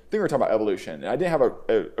 okay, I think we were talking about evolution, and I didn't have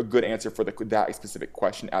a good answer for that specific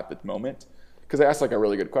question at the moment because I asked like a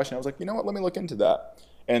really good question. I was like, you know what? Let me look into that.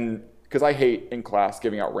 And because I hate in class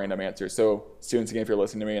giving out random answers. So students, again, if you're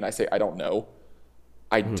listening to me and I say I don't know.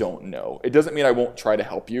 I don't know. It doesn't mean I won't try to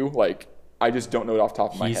help you. Like, I just don't know it off the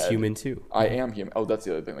top of my head. He's human too. I am human. Oh, that's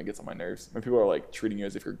the other thing that gets on my nerves. When people are like treating you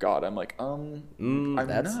as if you're God, I'm like, I'm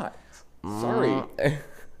not. Sorry.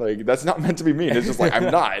 Like, that's not meant to be mean. It's just like,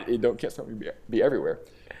 I'm not. Can't expect me to be everywhere.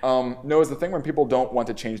 No, it's the thing when people don't want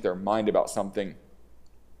to change their mind about something,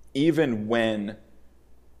 even when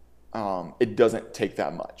it doesn't take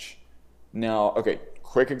that much. Now, okay,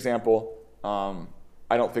 quick example.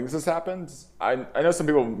 I don't think this has happened. I know some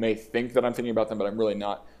people may think that I'm thinking about them, but I'm really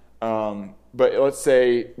not. But let's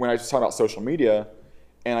say when I was talking about social media,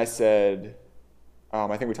 and I said,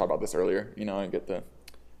 I think we talked about this earlier. I get to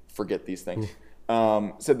forget these things.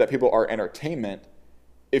 Said that people are entertainment.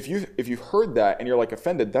 If you heard that and you're like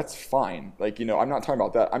offended, that's fine. Like I'm not talking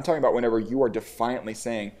about that. I'm talking about whenever you are defiantly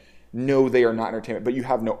saying, no, they are not entertainment, but you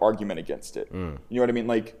have no argument against it. You know what I mean?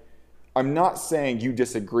 Like, I'm not saying you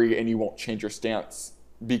disagree and you won't change your stance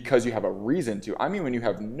because you have a reason to. I mean, when you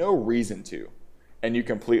have no reason to, and you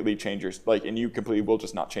completely change and you completely will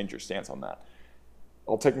just not change your stance on that.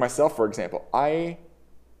 I'll take myself, for example. I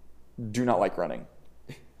do not like running.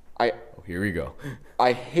 Here we go.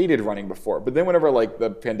 I hated running before, but then whenever like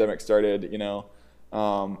the pandemic started, and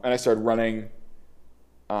I started running,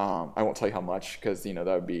 I won't tell you how much because that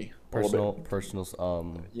would be personal info. Personal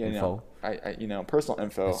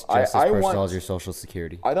info. It's just as personal as your social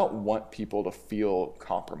security. I don't want people to feel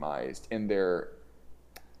compromised in their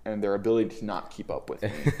ability to not keep up with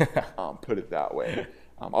me. Put it that way.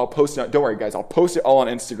 I'll post it. Don't worry, guys. I'll post it all on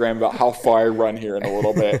Instagram about how far I run here in a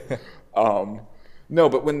little bit. No,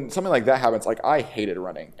 but when something like that happens, like I hated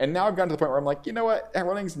running, and now I've gotten to the point where I'm like, you know what?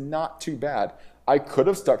 Running's not too bad. I could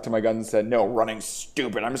have stuck to my guns and said, no, running's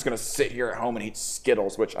stupid. I'm just gonna sit here at home and eat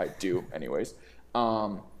Skittles, which I do anyways.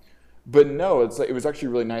 But no, it was actually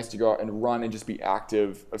really nice to go out and run and just be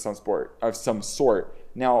active of some sort.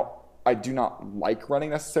 Now, I do not like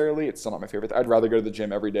running necessarily. It's still not my favorite. I'd rather go to the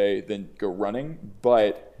gym every day than go running.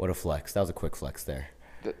 But what a flex! That was a quick flex there.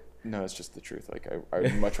 No, it's just the truth. Like I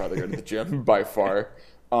would much rather go to the gym by far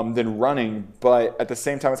than running. But at the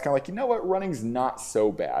same time, it's kind of like, you know what? Running's not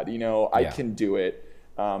so bad. You know, I can do it.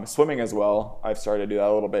 Swimming as well. I've started to do that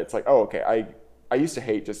a little bit. It's like, oh, okay. I used to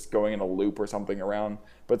hate just going in a loop or something around.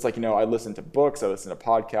 But it's like, you know, I listen to books. I listen to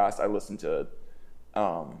podcasts. I listen to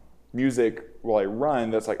music while I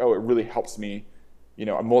run. That's like, oh, it really helps me. You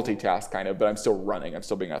know, I multitask kind of, but I'm still running. I'm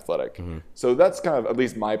still being athletic. Mm-hmm. So that's kind of at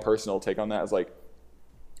least my personal take on that is like,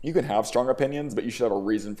 you can have strong opinions, but you should have a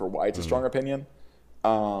reason for why it's a strong opinion.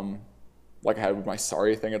 Like I had with my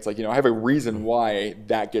sorry thing. It's like, you know, I have a reason why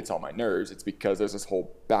that gets on my nerves. It's because there's this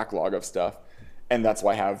whole backlog of stuff. And that's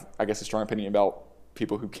why I have, I guess, a strong opinion about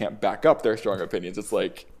people who can't back up their strong opinions. It's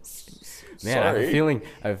like, man, I have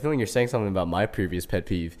a feeling you're saying something about my previous pet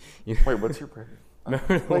peeve. You know? Wait, what's your pet peeve?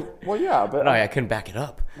 Well, yeah, but no, I couldn't back it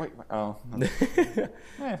up. Wait, oh.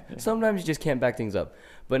 Yeah. Sometimes you just can't back things up.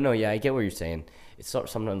 But no, yeah, I get what you're saying. It's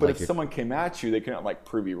sometimes. But like if someone came at you, they couldn't like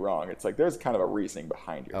prove you wrong. It's like there's kind of a reasoning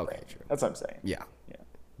behind your thing. True. That's what I'm saying. Yeah.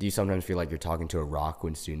 Do you sometimes feel like you're talking to a rock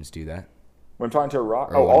when students do that? When I'm talking to a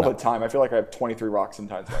rock? All the time. I feel like I have 23 rocks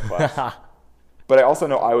sometimes in my class. But I also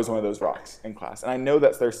know I was one of those rocks in class. And I know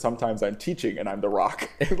that there's sometimes I'm teaching and I'm the rock.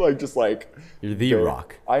 Like, just like. You're the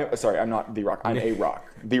rock. Sorry, I'm not the rock. I'm a rock.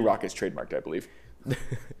 The Rock is trademarked, I believe.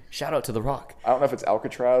 Shout out to The Rock. I don't know if it's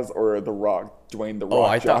Alcatraz or The Rock, Dwayne The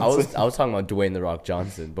Rock Johnson. I was talking about Dwayne The Rock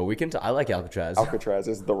Johnson, but we can. I like Alcatraz. Alcatraz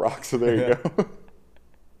is The Rock, so there you go.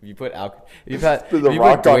 If you put Rock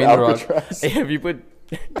Alcatraz. If you put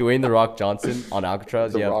Dwayne The Rock Johnson on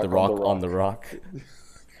Alcatraz, you have The Rock on The Rock.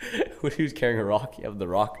 Who's carrying a rock? You have The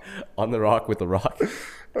Rock on The Rock with The Rock.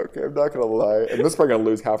 Okay, I'm not gonna lie, and this is probably gonna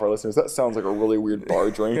lose half our listeners. That sounds like a really weird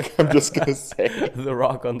bar drink. I'm just gonna say The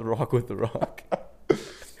Rock on The Rock with The Rock.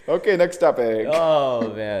 Okay, next topic.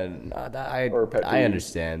 Oh man, I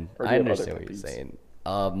understand. I understand what you're saying.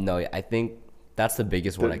 No, I think that's the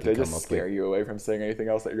biggest one I can come up with. Scare you away from saying anything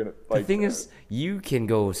else that you're gonna like. The thing is, you can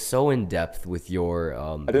go so in depth with your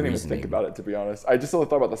I didn't even think about it, to be honest. I just only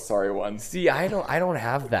thought about the sorry one. See, I don't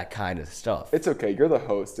have that kind of stuff. It's okay. You're the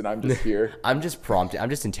host, and I'm just here. I'm just prompting. I'm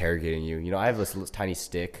just interrogating you. You know, I have this little tiny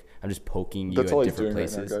stick. I'm just poking you at different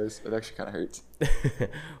places. That's all he's doing right now, guys. It actually kind of hurts.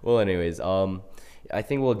 Well, anyways, I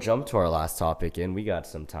think we'll jump to our last topic, and we got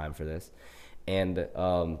some time for this. And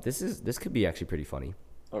this could be actually pretty funny.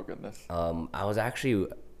 Oh goodness. I was actually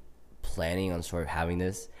planning on sort of having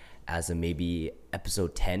this as a maybe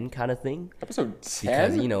episode 10 kind of thing. Episode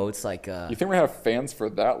 10? Because, you know, it's like... you think we're going to have fans for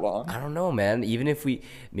that long? I don't know, man. Even if we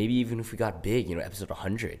got big, you know, episode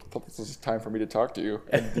 100. I thought this was time for me to talk to you.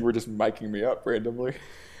 And you were just miking me up randomly.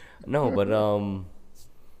 No, but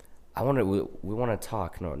we want to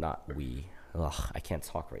talk. No, not we. Ugh, I can't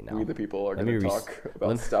talk right now. We the people are going to talk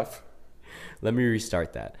about stuff. Let me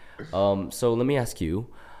restart that. So let me ask you,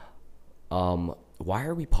 why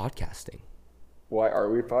are we podcasting? Why are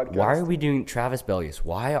we podcasting? Why are we doing Travis Bellius?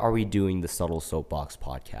 Why are we doing the Subtle Soapbox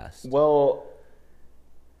podcast? Well,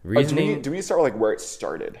 reasoning. Do we start with like where it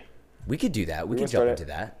started? We could do that. We could jump into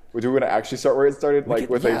that. Do we want to actually start where it started?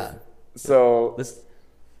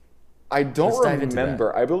 I don't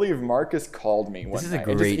remember. I believe Marcus called me one night. This is a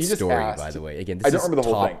great story, by the way. Again, this I don't remember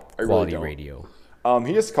the whole thing. I quality radio.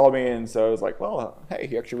 He just called me, and so I was like, well, hey,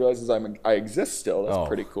 he actually realizes I exist still. That's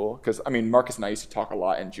pretty cool. Because, I mean, Marcus and I used to talk a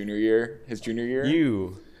lot in his junior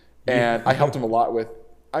year. And I helped him a lot with,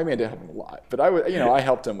 I didn't help him a lot, but I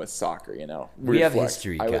helped him with soccer, you know. We have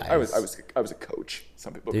history, guys. I was a coach,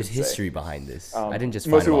 some people There's history behind this. I didn't just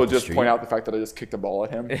most people will just point out the fact that I just kicked a ball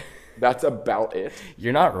at him. That's about it.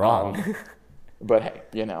 You're not wrong. But hey,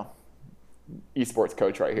 you know, esports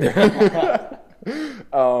coach right here.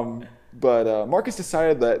 But Marcus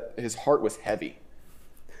decided that his heart was heavy.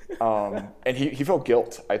 And he felt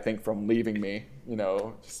guilt, I think, from leaving me. You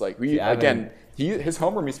know, just like his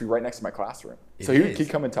homeroom used to be right next to my classroom. So he'd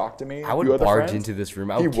come and talk to me. I would barge into this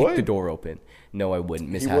room. I would kick the door open. No, I wouldn't.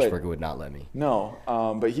 Miss Hashberger would not let me. No,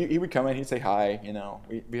 but he would come in. He'd say hi. You know,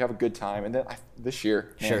 we have a good time. And then this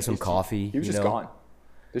year, share some coffee. He was just gone.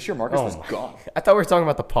 This year, Marcus was gone. I thought we were talking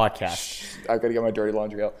about the podcast. I've got to get my dirty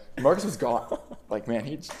laundry out. Marcus was gone. Like, man,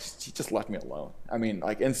 he just left me alone. I mean,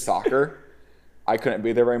 like in soccer, I couldn't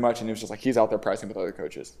be there very much, and it was just like he's out there practicing with other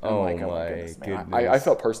coaches. And my goodness, man. I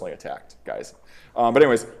felt personally attacked, guys. But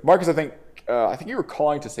anyways, Marcus, I think you were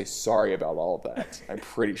calling to say sorry about all of that. I'm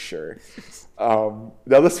pretty sure. Now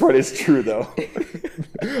this part is true though.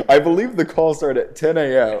 I believe the call started at 10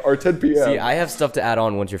 a.m. or 10 p.m. See, I have stuff to add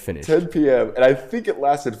on once you're finished. 10 p.m. and I think it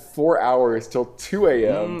lasted 4 hours till 2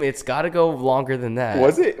 a.m. It's got to go longer than that.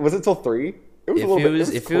 Was it till 3? It was a little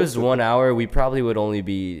bit. If it was 1 hour, we probably would only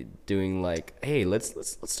be doing like, hey, let's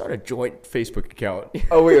start a joint Facebook account.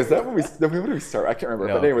 Oh wait, is that when we? When did we start? I can't remember.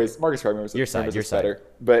 No. But anyways, Marcus probably remembers. Your side. Better.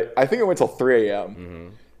 But I think it went till 3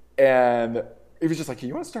 a.m. And it was just like, hey,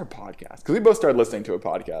 you want to start a podcast? Because we both started listening to a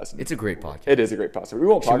podcast. It's a great podcast. It is a great podcast. We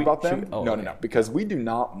won't talk about them. No, Because we do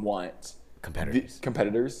not want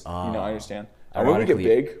competitors. I understand. And when we get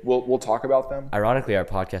big, we'll talk about them. Ironically, our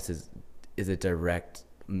podcast is a direct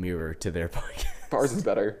mirror to their podcast. Ours is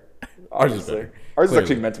better. Ours is better. Ours is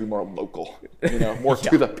actually meant to be more local. More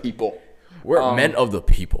to the people. We're men of the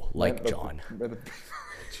people, like John.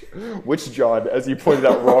 Which John, as you pointed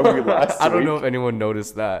out wrongly last week. I don't know if anyone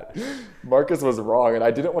noticed that. Marcus was wrong, and I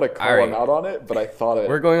didn't want to call him out on it, but I thought it.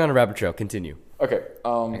 We're going on a rabbit trail. Continue. Okay.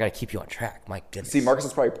 I gotta keep you on track. My goodness. See, Marcus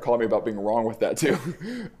was probably calling me about being wrong with that too.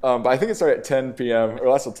 But I think it started at 10 p.m. or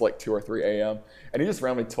lasted until like 2 or 3 a.m. And he just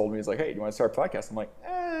randomly told me, he's like, "Hey, do you want to start a podcast?" I'm like,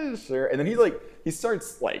 sure. And then he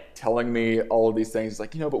starts like telling me all of these things. He's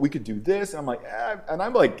like, but we could do this. And I'm like, and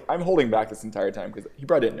I'm holding back this entire time because he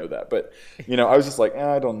probably didn't know that. But I was just like,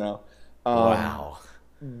 I don't know. Wow.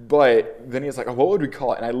 But then he was like, oh, what would we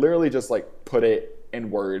call it? And I literally just like put it in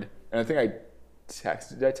Word. And I think I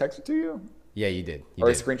texted. Did I text it to you? Yeah, you did.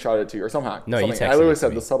 I screenshotted it to you or somehow. No, you texted I literally it to said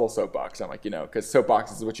me. the subtle soapbox. I'm like, because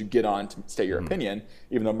soapbox is what you get on to state your opinion.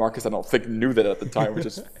 Even though Marcus, I don't think, knew that at the time, which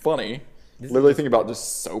is funny. Literally thinking about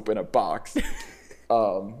just soap in a box.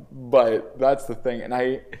 But that's the thing.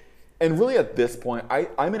 And really at this point,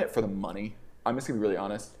 I'm in it for the money. I'm just going to be really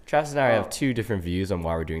honest. Travis and I have two different views on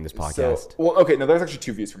why we're doing this podcast. There's actually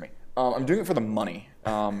two views for me. I'm doing it for the money.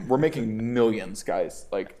 We're making millions, guys.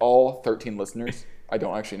 Like all 13 listeners. I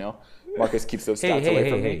don't actually know. Marcus keeps those stats away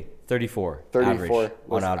from me. 34. 34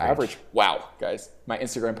 on average. Wow, guys. My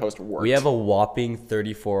Instagram post worked. We have a whopping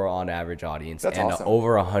 34 on average audience. That's awesome.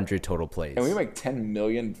 Over 100 total plays. And we make $10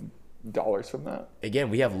 million from that. Again,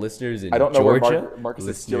 we have listeners in Georgia. I don't know where Marcus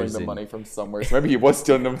is stealing the money from somewhere. So maybe he was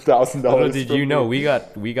stealing them $1,000. Did you know we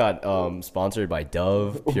got sponsored by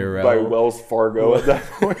Dove, Purell, by Wells Fargo at that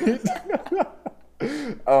point?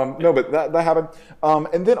 No, but that happened.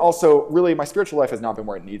 And then also, really, my spiritual life has not been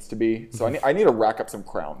where it needs to be. So I need to rack up some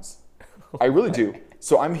crowns. I really do.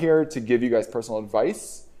 So I'm here to give you guys personal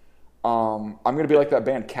advice. I'm going to be like that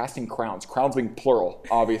band, Casting Crowns. Crowns being plural,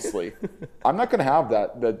 obviously. I'm not going to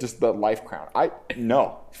have just the life crown.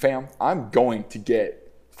 No, fam, I'm going to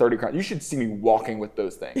get 30 crowns. You should see me walking with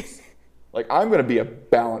those things. Like, I'm going to be a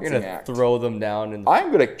balancing You're going act. to throw them down.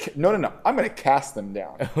 I'm going to, no. I'm going to cast them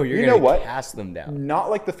down. Oh, you're going to cast them down. Not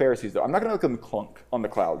like the Pharisees, though. I'm not going to let them clunk on the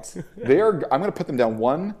clouds. I'm going to put them down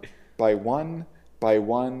one by one by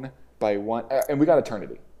one by one. And we got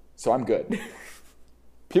eternity. So I'm good.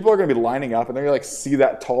 People are going to be lining up and they're going to like see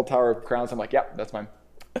that tall tower of crowns. I'm like, yep, that's mine.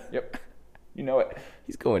 Yep. You know it.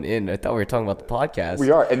 He's going in. I thought we were talking about the podcast. We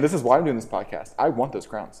are. And this is why I'm doing this podcast. I want those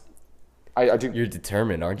crowns. I do. You're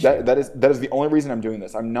determined, aren't you? That is the only reason I'm doing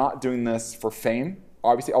this. I'm not doing this for fame,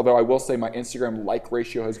 obviously, although I will say my Instagram like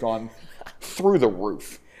ratio has gone through the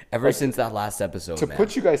roof. Ever since that last episode, to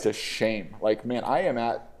put you guys to shame, like, man, I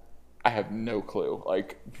have no clue,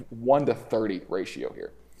 like 1 to 30 ratio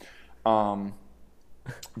here.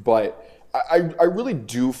 But I really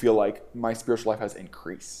do feel like my spiritual life has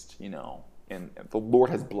increased, and the Lord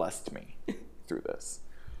has blessed me through this.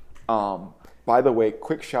 By the way,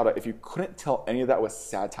 quick shout out, if you couldn't tell any of that was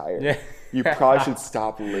satire, you probably should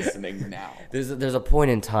stop listening now. There's a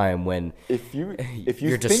point in time when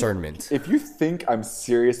your discernment. If you think I'm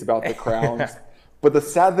serious about the crowns, but the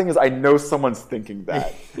sad thing is I know someone's thinking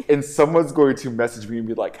that, and someone's going to message me and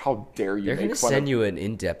be like, how dare you They're make going to fun send of you an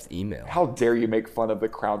in-depth email. How dare you make fun of the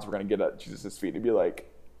crowns we're going to get at Jesus' feet? And be like,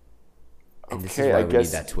 and this is why we need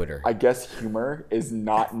that Twitter. I guess humor is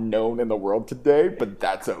not known in the world today, but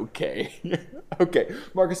that's okay. Okay,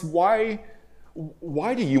 Marcus, why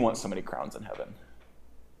do you want so many crowns in heaven?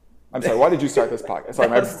 I'm sorry, why did you start this podcast?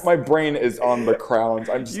 Sorry, my brain is on the crowns.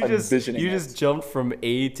 I'm envisioning You just jumped from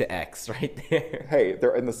A to X right there. Hey,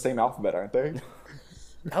 they're in the same alphabet, aren't they?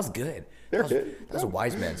 That was good. That was a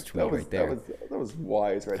wise man's tweet right there. That was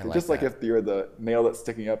wise right there. like Just like that. if you're the nail that's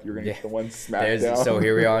sticking up, you're going to get the one smacked down. So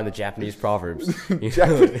here we are in the Japanese proverbs.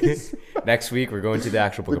 Japanese. Next week, we're going to the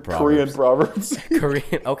actual book of Korean Proverbs. Proverbs.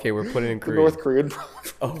 Korean. Okay, we're putting in The Korean. North Korean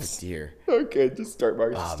Proverbs. Oh, dear. Okay, just start,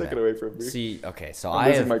 Marcus. Just take it away from me. See, okay, so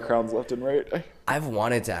I'm losing my crowns left and right. I've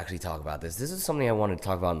wanted to actually talk about this. This is something I wanted to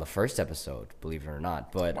talk about in the first episode, believe it or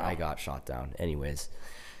not, but I got shot down. Anyways.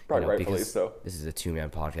 Probably rightfully so. This is a two-man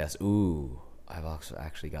podcast. Ooh. I've also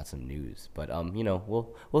actually got some news, but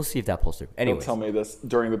we'll see if that pulls through. Anyways, Don't tell me this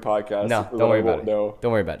during the podcast. no, don't worry about it. No.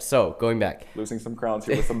 Don't worry about it. So going back, Losing some crowns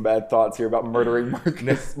here with some bad thoughts here about murdering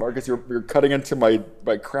Marcus. Marcus, you're cutting into my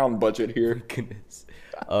crown budget here. Goodness.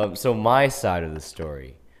 So my side of the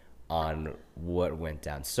story on what went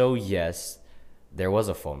down. So yes, there was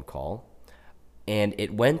a phone call, and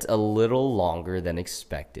it went a little longer than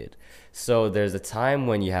expected. So there's a time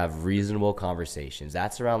when you have reasonable conversations.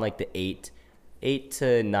 That's around like the 8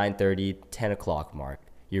 to 9:30, 10 o'clock mark.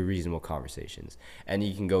 Your reasonable conversations, and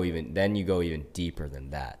you go even deeper than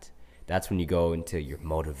that. That's when you go into your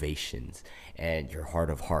motivations and your heart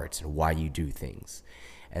of hearts and why you do things.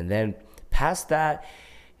 And then past that,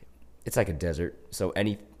 it's like a desert. So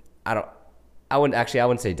I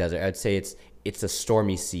wouldn't say desert. I'd say it's a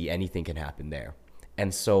stormy sea. Anything can happen there.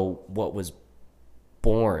 And so what was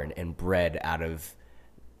born and bred out of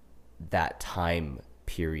that time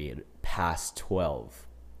period past 12,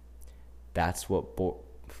 that's what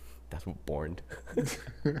that's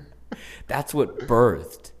what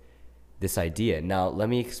birthed this idea. Now let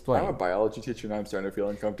me explain. I'm a biology teacher and I'm starting to feel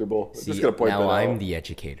uncomfortable. See, just gonna point that out. now I'm the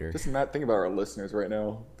educator. Just Matt, think about our listeners right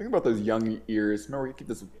now. Think about those young ears. Remember, we keep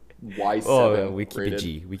this Y7. Oh, we keep rated. it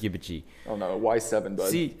G. We keep it G. Oh no, Y7, bud.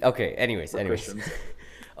 See, okay. Anyways.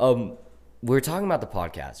 We're talking about the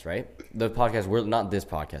podcast, right? The podcast. We're not this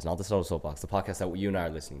podcast, not the Subtle Soapbox. The podcast that you and I are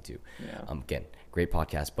listening to. Yeah. Again, great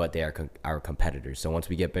podcast, but they are our competitors. So once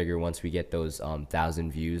we get bigger, once we get those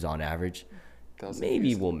 1,000 views on average,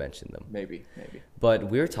 maybe we'll mention them. Maybe. But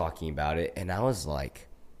we were talking about it, and I was like,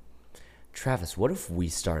 Travis, what if we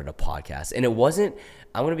started a podcast? And it wasn't.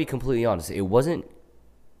 I'm gonna be completely honest. It wasn't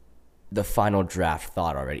the final draft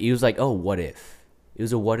thought already. It was like, oh, what if? It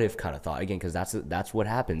was a what if kind of thought again, because that's what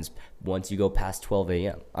happens once you go past 12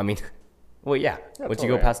 a.m. I mean, well, yeah once you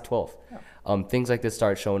go past 12, things like this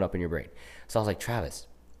start showing up in your brain. So I was like, Travis,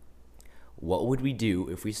 what would we do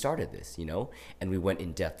if we started this? And we went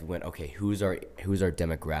in depth. We went, okay, who's our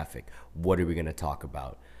demographic? What are we gonna talk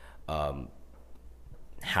about?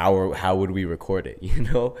 How would we record it?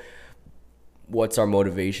 What's our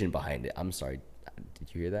motivation behind it? I'm sorry,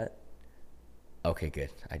 did you hear that? Okay, good.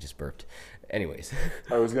 I just burped. Anyways.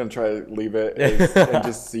 I was going to try to leave it and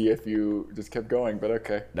just see if you just kept going, but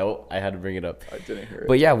okay. No, I had to bring it up. I didn't hear it.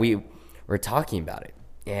 But yeah, we were talking about it.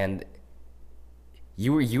 And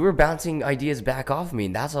you were bouncing ideas back off of me.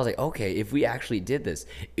 And that's why I was like, okay, if we actually did this,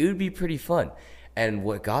 it would be pretty fun. And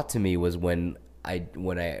what got to me was when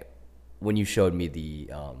you showed me the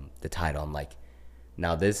title, I'm like,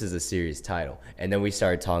 now this is a serious title. And then we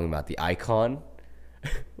started talking about the icon.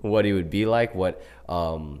 What it would be like, what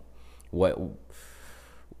did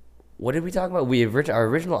we talk about? Our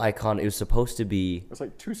original icon, it was supposed to be. It was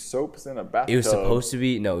like 2 soaps in a bathtub. It was supposed to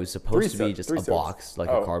be just a soaps. box, like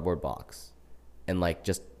a cardboard box, and like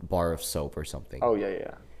just bar of soap or something. Oh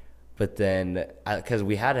yeah. But then, because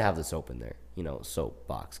we had to have the soap in there, soap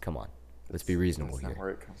box. Come on, let's be reasonable that's here. Not where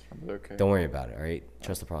it comes from, but okay. Don't worry about it. All right,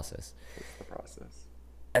 trust the process. Trust the process.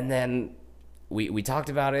 And then we talked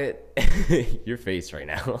about it. Your face right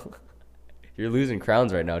now. You're losing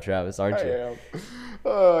crowns right now, Travis, aren't you? I am.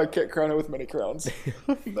 I can't crown it with many crowns.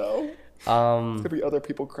 No. There's going to be other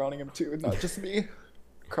people crowning him too, not just me.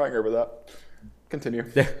 Crying over that. Continue.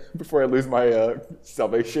 Before I lose my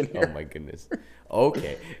salvation here. Oh my goodness.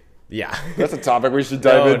 Okay. Yeah. That's a topic we should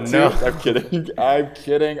dive into. No. I'm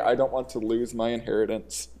kidding. I don't want to lose my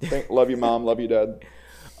inheritance. Love you, Mom. Love you, Dad.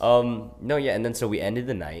 No, yeah, and then so we ended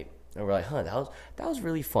the night, and we're like, that was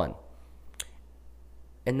really fun.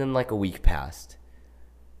 And then like a week passed,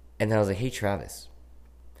 and then I was like, hey, Travis,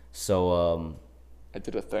 so I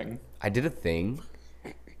did a thing,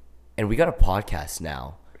 and we got a podcast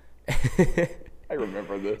now. I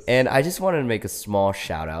remember this. And I just wanted to make a small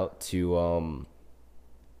shout out to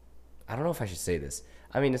I don't know if I should say this.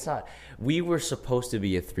 I mean, it's not. We were supposed to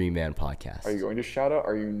be a 3-man podcast. Are you going to shout out?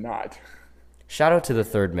 Or are you not? Shout out to the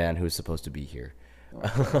 3rd man who's supposed to be here.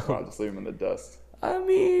 I'll just leave him in the dust. I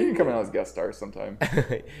mean, he can come in as guest star sometime.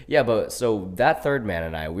 Yeah, but so that 3rd man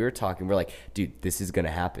and I, we were talking. We're like, dude, this is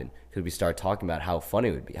gonna happen, because we started talking about how much fun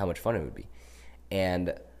it would be,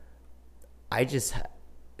 and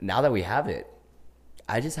now that we have it,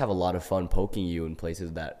 I just have a lot of fun poking you in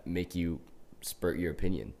places that make you spurt your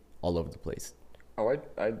opinion all over the place. Oh,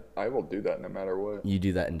 I will do that no matter what. You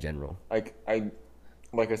do that in general. Like I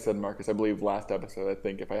said, Marcus, I believe last episode, I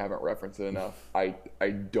think if I haven't referenced it enough, I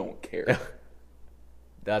don't care.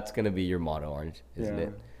 That's going to be your motto, isn't Yeah.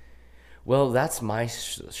 it? Well, that's my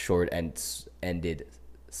short-ended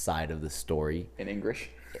side of the story. In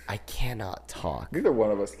English? I cannot talk. Neither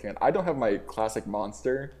one of us can. I don't have my classic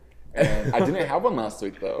monster, and I didn't have one last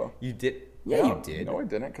week, though. You did? Yeah, you did. No, I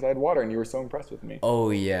didn't, because I had water and you were so impressed with me. Oh,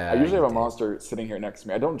 yeah. I usually you have a did. Monster sitting here next to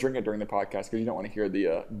me. I don't drink it during the podcast because you don't want to hear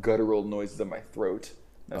the guttural noises of my throat.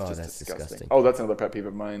 That's just that's disgusting. Oh, that's another pet peeve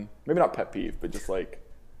of mine. Maybe not pet peeve, but just like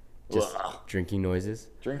Just ugh. drinking noises.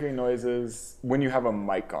 Drinking noises when you have a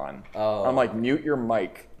mic on. Oh. I'm like, mute your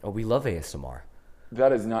mic. Oh, we love ASMR.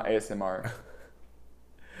 That is not ASMR.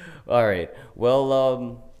 All right.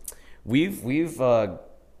 Well, we've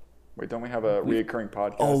Wait, don't we have a reoccurring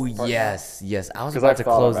podcast? Oh, partner? yes. I was 'Cause about I to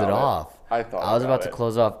thought close it about it. off. I was about to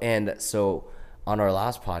close off. And so on our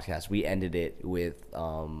last podcast, we ended it with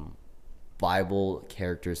Bible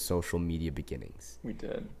characters' social media beginnings. We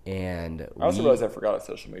did. And I also realized I forgot a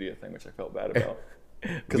social media thing, which I felt bad about.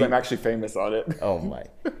 Because I'm actually famous on it. Oh, my.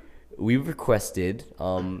 We requested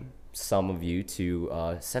some of you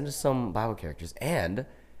to send us some Bible characters, and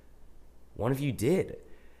one of you did.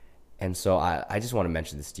 And so I just want to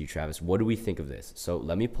mention this to you, Travis. What do we think of this? So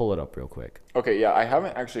let me pull it up real quick. Okay, yeah, I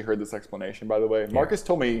haven't actually heard this explanation, by the way. Marcus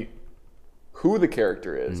told me who the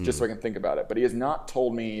character is, just so I can think about it. But he has not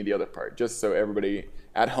told me the other part, just so everybody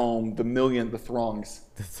at home, the throngs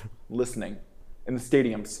listening in the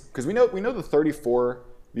stadiums. Because we know the 34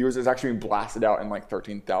 viewers is actually being blasted out in like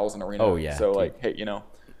 13,000 arena. Oh, yeah, So dude. like, hey,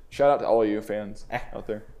 shout out to all of you fans out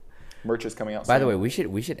there. Merch is coming out By soon. the way, we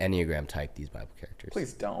should Enneagram type these Bible characters.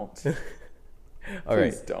 Please don't. All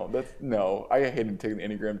right. Please don't. No, I hated taking the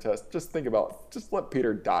Enneagram test. Just let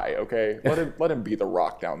Peter die, okay? Let him be the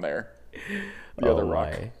rock down there. The other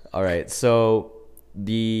rock. All right. So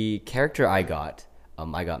the character I got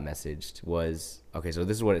messaged was okay. So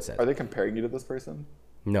this is what it says. Are they comparing you to this person?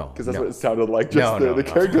 No, Because that's what it sounded like. Just the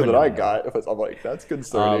character that I got. I'm like, that's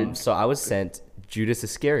concerning. So I was sent Judas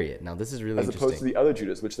Iscariot. Now this is really As interesting. opposed to the other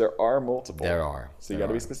Judas, which there are multiple. There are. So you got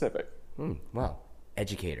to be specific. Wow.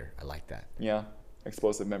 Educator. I like that. Yeah.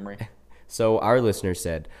 Explosive memory. So our listener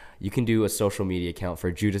said, you can do a social media account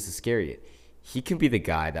for Judas Iscariot. He can be the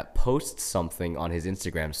guy that posts something on his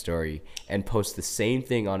Instagram story and posts the same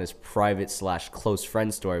thing on his private/close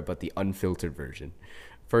friend story, but the unfiltered version.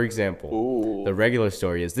 For example, the regular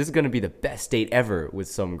story is, this is going to be the best date ever with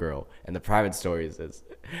some girl. And the private story is,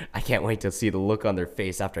 I can't wait to see the look on their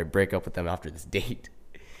face after I break up with them after this date.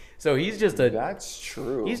 So he's just That's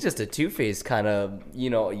true. He's just a two-faced kind of,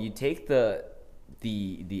 you take the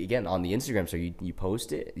again on the Instagram story, you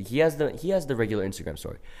post it. He has the regular Instagram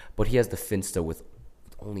story, but he has the Finsta with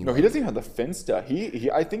only. No, he doesn't even have the Finsta.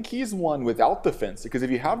 I think he's one without the Finsta, because if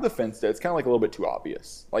you have the Finsta, it's kind of like a little bit too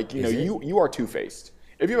obvious. Like, you are two-faced.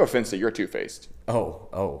 If you have a Finsta, you're two-faced.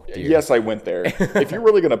 Oh, dear. Yes, I went there. If you're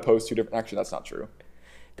really going to post two different... Actually, that's not true.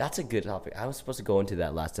 That's a good topic. I was supposed to go into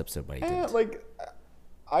that last episode, but I didn't.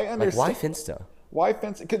 I understand. Why Finsta? Why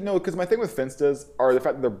Finsta? Because my thing with Finstas are the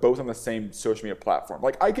fact that they're both on the same social media platform.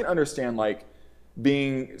 Like, I can understand, like,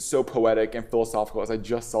 being so poetic and philosophical, as I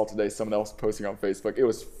just saw today someone else posting on Facebook. It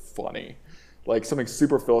was funny. Like, something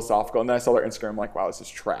super philosophical. And then I saw their Instagram, I'm like, wow, this is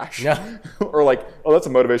trash. Yeah. Or like, oh, that's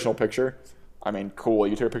a motivational picture. I mean, cool.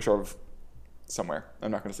 You took a picture of somewhere.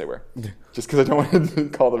 I'm not going to say where. Just because I don't want to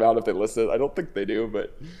call them out if they list it. I don't think they do,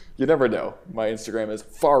 but you never know. My Instagram is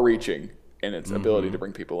far-reaching in its ability to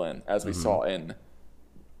bring people in, as we saw in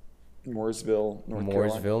Mooresville,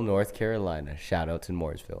 North Carolina. Shout out to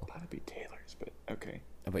Mooresville. That'd be Taylor's, but okay.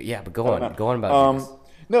 But go on about this.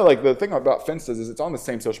 No, like, the thing about Finstas is it's on the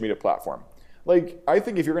same social media platform. Like, I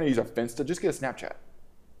think if you're going to use a Finsta, just get a Snapchat.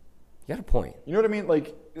 You got a point. You know what I mean?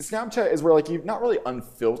 Like, Snapchat is where, like, you're not really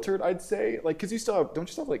unfiltered, I'd say. Like, because don't you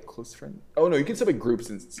still have, like, close friends? Oh, no, you can still have groups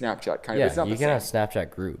in Snapchat, kind of. Yeah, It's not you the can same. have Snapchat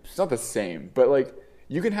groups. It's not the same, but, like,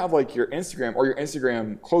 you can have, like, your Instagram or your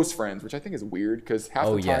Instagram close friends, which I think is weird, because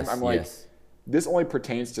half the time I'm like, this only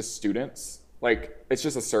pertains to students. Like, it's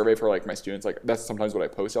just a survey for, like, my students. Like, that's sometimes what I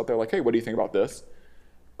post out there. Like, hey, what do you think about this?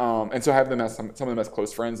 And so I have them as some of them as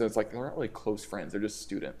close friends, and it's like, they're not really close friends. They're just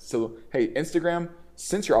students. So, hey, Instagram,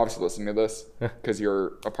 since you're obviously listening to this, because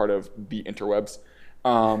you're a part of the interwebs,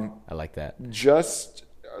 I like that. just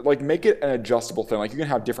like make it an adjustable thing. Like, you can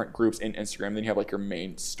have different groups in Instagram, then you have like your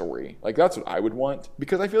main story. Like, that's what I would want,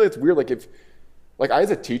 because I feel like it's weird. Like, I,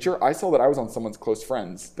 as a teacher, I saw that I was on someone's close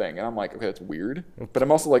friends thing, and I'm like, okay, that's weird. But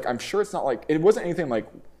I'm also like, I'm sure it's not like, it wasn't anything like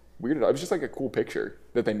weird at all. It was just like a cool picture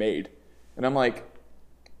that they made. And I'm like,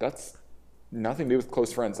 that's nothing to do with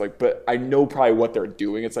close friends. Like, but I know probably what they're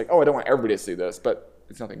doing. It's like, oh, I don't want everybody to see this, but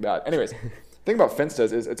it's nothing bad. Anyways, the thing about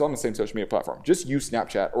Finstas is it's on the same social media platform. Just use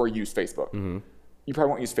Snapchat or use Facebook. You probably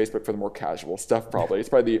won't use Facebook for the more casual stuff, probably. It's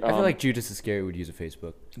probably the... I feel like Judas Iscariot would use a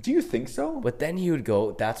Facebook. Do you think so? But then he would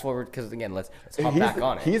go, that's what we're... Because, again, let's hop back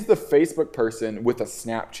on it. He's the Facebook person with a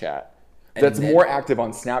Snapchat. that's more active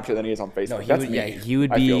on Snapchat than he is on Facebook. No, he that's would, me, yeah, he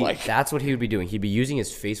would I feel be. like. That's what he would be doing. He'd be using his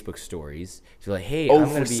Facebook stories to be like, hey, Oh, I'm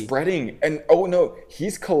gonna for be spreading. And oh no,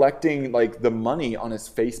 he's collecting like the money on his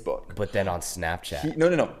Facebook. But then on Snapchat,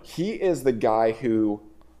 No. He is the guy who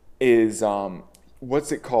is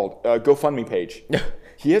what's it called? GoFundMe page.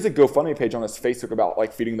 He has a GoFundMe page on his Facebook about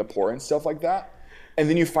like feeding the poor and stuff like that. And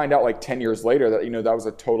then you find out like 10 years later that that was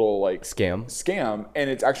a total like scam, and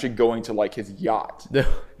it's actually going to like his yacht.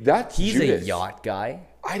 That's he's Judas. a yacht guy.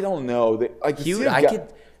 I don't know. Like Jesus said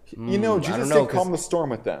calm the storm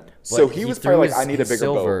with them. So he was probably like, I need a bigger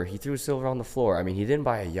boat. He threw silver on the floor. I mean, he didn't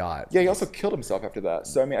buy a yacht. Yeah, he also killed himself after that.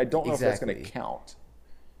 So I mean, I don't know if that's going to count.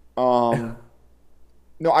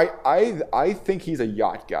 No, I think he's a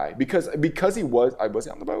yacht guy because he was. Was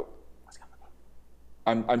he on the boat?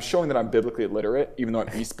 I'm showing that I'm biblically literate, even though I'm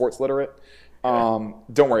esports literate.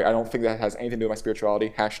 Don't worry, I don't think that has anything to do with my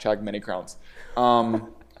spirituality. # many crowns.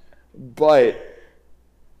 But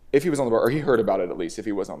if he was on the boat, or he heard about it at least, if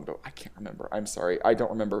he was on the boat, I can't remember. I'm sorry, I don't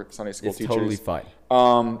remember Sunday school teachers. It's totally fine.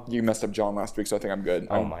 You messed up John last week, so I think I'm good.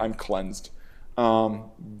 I'm cleansed.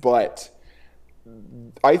 But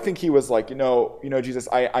I think he was like, Jesus,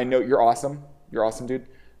 I know you're awesome. You're awesome, dude.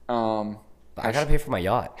 I gotta pay for my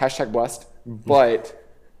yacht. # blessed. But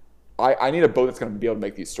I need a boat that's going to be able to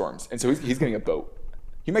make these storms. And so he's getting a boat.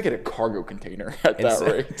 He might get a cargo container at that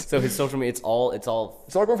rate. So his social media, it's all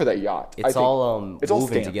going for that yacht. It's all moving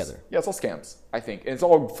scams. together. Yeah, it's all scams, I think. And it's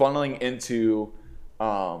all funneling into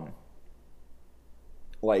I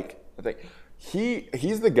think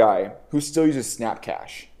he's the guy who still uses Snap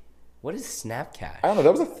Cash. What is Snap Cash? I don't know.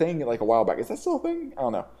 That was a thing like a while back. Is that still a thing? I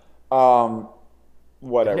don't know.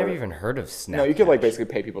 Whatever. I've never even heard of Snapchat. No, you could like basically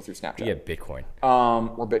pay people through Snapchat. Yeah, Bitcoin.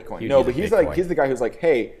 Or Bitcoin. No, but he's the guy who's like,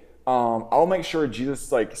 hey, I'll make sure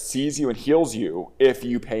Jesus like sees you and heals you if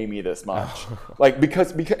you pay me this much. But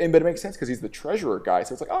it makes sense because he's the treasurer guy.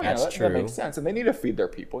 So it's like, that makes sense. And they need to feed their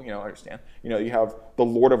people. I understand. You have the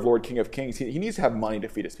Lord of Lords, King of Kings. He needs to have money to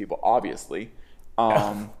feed his people, obviously.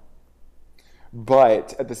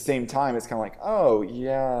 But at the same time, it's kind of like, oh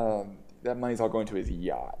yeah, that money's all going to his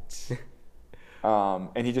yacht.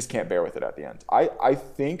 And he just can't bear with it at the end. I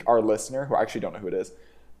think our listener, who I actually don't know who it is,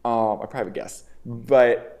 I probably have a guess,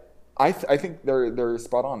 but I think they're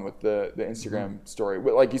spot on with the Instagram story.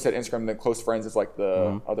 Like you said, Instagram, the close friends is like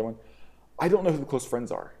the other one. I don't know who the close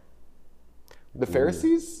friends are. The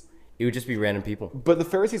Pharisees? It would just be random people. But the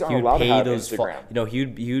Pharisees aren't allowed to have Instagram. He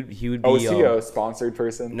would be. Oh, is he a sponsored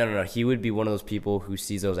person? No. He would be one of those people who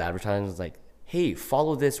sees those advertisements like, hey,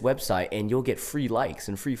 follow this website and you'll get free likes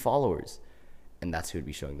and free followers. And that's who would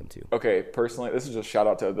be showing them to. Okay, personally, this is just a shout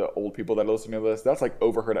out to the old people that listen to this. That's like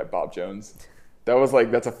overheard at Bob Jones. That's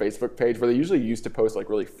a Facebook page where they usually used to post like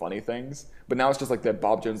really funny things, but now it's just like that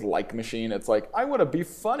Bob Jones like machine. It's like, I want to be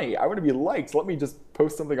funny. I want to be liked. Let me just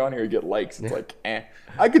post something on here and get likes. It's like,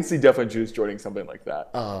 I could see definitely Juice joining something like that.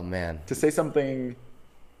 Oh man. To say something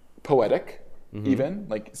poetic, even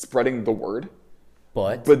like spreading the word.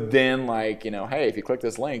 But then like, hey, if you click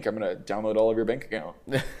this link, I'm going to download all of your bank account.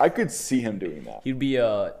 I could see him doing that. He'd be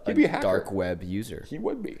a dark web user. He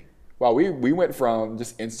would be. Wow, we went from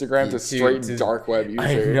just Instagram to straight dark web user.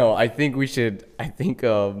 I know. I think we should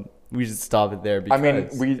stop it there. Because I mean,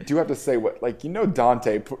 we do have to say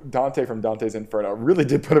Dante from Dante's Inferno really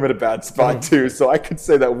did put him in a bad spot too. So I could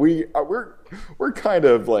say that we're kind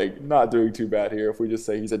of like not doing too bad here if we just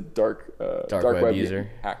say he's a dark web user,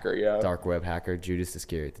 hacker. Yeah, dark web hacker. Judas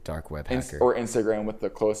Iscariot, the dark web hacker. Or Instagram with the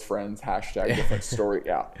close friends # different story.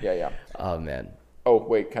 Yeah. Oh man. Oh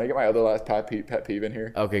wait, can I get my other last pet peeve in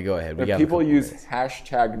here? Okay, go ahead. When people use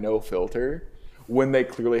 # no filter when they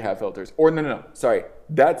clearly have filters, or no, sorry,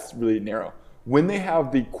 that's really narrow. When they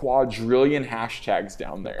have the quadrillion hashtags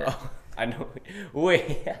down there. Oh, I know.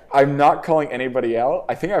 Wait. I'm not calling anybody out.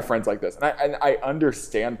 I think I have friends like this, and I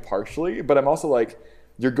understand partially, but I'm also like,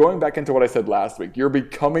 you're going back into what I said last week. You're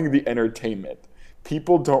becoming the entertainment.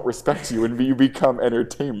 People don't respect you when you become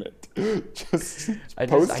entertainment. Just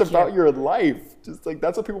post about your life. Just like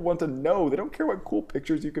that's what people want to know. They don't care what cool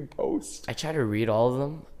pictures you can post. I try to read all of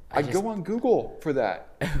them. I go on Google for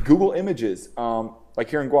that. Google Images. Like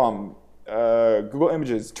here in Guam, Google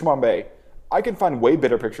Images, Tumambay. I can find way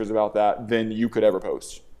better pictures about that than you could ever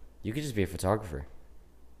post. You could just be a photographer.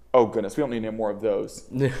 Oh goodness, we don't need any more of those.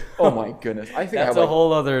 Oh my goodness, I think that's a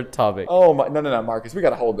whole other topic. Oh my, no, Marcus, we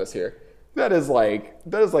gotta hold this here. That is like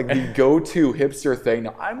the go-to hipster thing.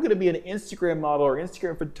 Now I'm gonna be an Instagram model or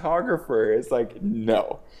Instagram photographer. It's like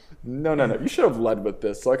no. You should have led with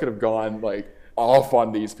this, so I could have gone like off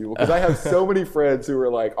on these people because I have so many friends who are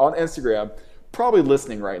like on Instagram, probably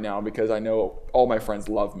listening right now because I know all my friends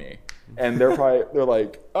love me, and they're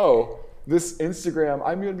like, oh, this Instagram,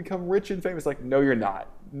 I'm going to become rich and famous. Like, no, you're not.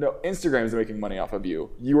 No, Instagram is making money off of you.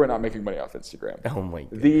 You are not making money off Instagram. Oh my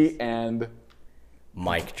god. The end.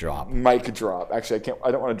 Mic drop. Mic drop. Actually,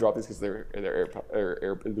 I don't want to drop these because they're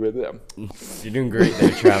them. You're doing great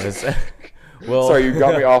there, Travis. Well, Sorry, you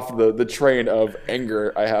got me off the train of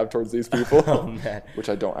anger I have towards these people. Oh, man. Which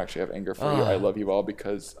I don't actually have anger for you. I love you all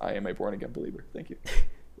because I am a born again believer. Thank you.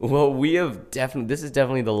 Well, we have this is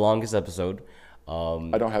definitely the longest episode.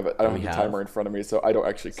 I don't have the timer in front of me, so I don't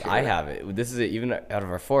actually care. I have it. This is even out of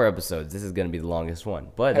our 4 episodes. This is going to be the longest one,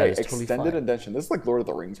 but that is totally fine. Extended edition. This is like Lord of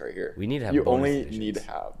the Rings right here. We need to have. You bonus only editions. need to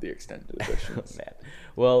have the extended editions. Man.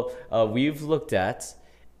 Well, we've looked at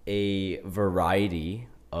a variety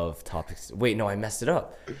of topics. Wait, no, I messed it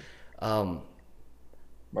up.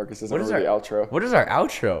 Marcus doesn't remember the outro. What is our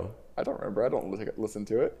outro? I don't remember. I don't listen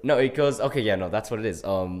to it. No, it goes. Okay, yeah, no, that's what it is.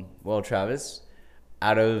 Well, Travis,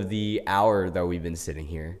 out of the hour that we've been sitting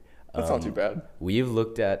here, That's not too bad. We have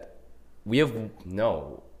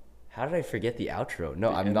no. How did I forget the outro?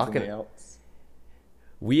 No, I'm not gonna.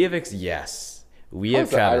 We have yes. We have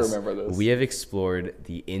Travis. I remember this. We have explored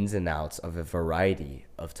the ins and outs of a variety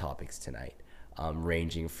of topics tonight,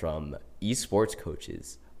 ranging from esports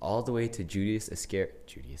coaches all the way to Judas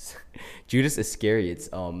Iscariot's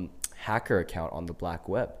hacker account on the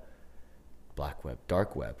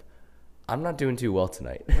dark web. I'm not doing too well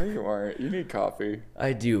tonight. No, you aren't. You need coffee.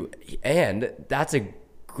 I do, and that's a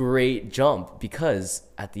great jump because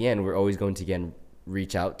at the end we're always going to again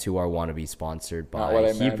reach out to our wannabe sponsored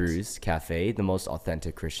by Hebrews Cafe, the most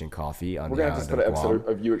authentic Christian coffee on the island of Guam. We're gonna have to put an episode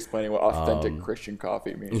of you explaining what authentic Christian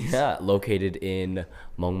coffee means. Yeah, located in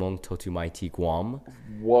Mongmong Totumaiti, Guam.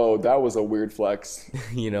 Whoa, that was a weird flex.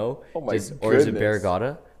 You know, oh my goodness. Or is it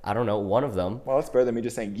Barragata? I don't know. One of them. Well, that's better than me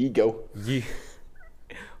just saying Yigo.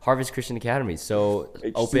 Harvest Christian Academy. So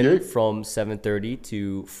HCA? Open from 7:30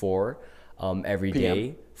 to 4 every PM.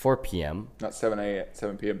 day. 4 p.m. Not 7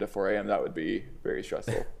 p.m. to 4 a.m. That would be very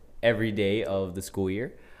stressful. Every day of the school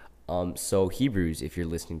year. So Hebrews, if you're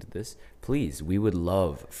listening to this, please, we would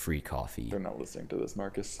love free coffee. They're not listening to this,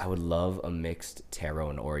 Marcus. I would love a mixed taro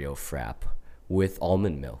and Oreo frap with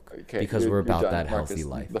almond milk because you're we're about done, that Marcus. healthy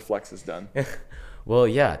life. The flex is done. Well,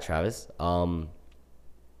 yeah, Travis. I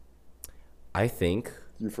think.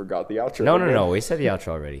 You forgot the outro. No. We said the outro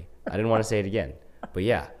already. I didn't want to say it again. But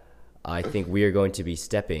yeah, I think we are going to be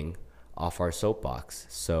stepping off our soapbox.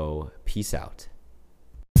 So peace out.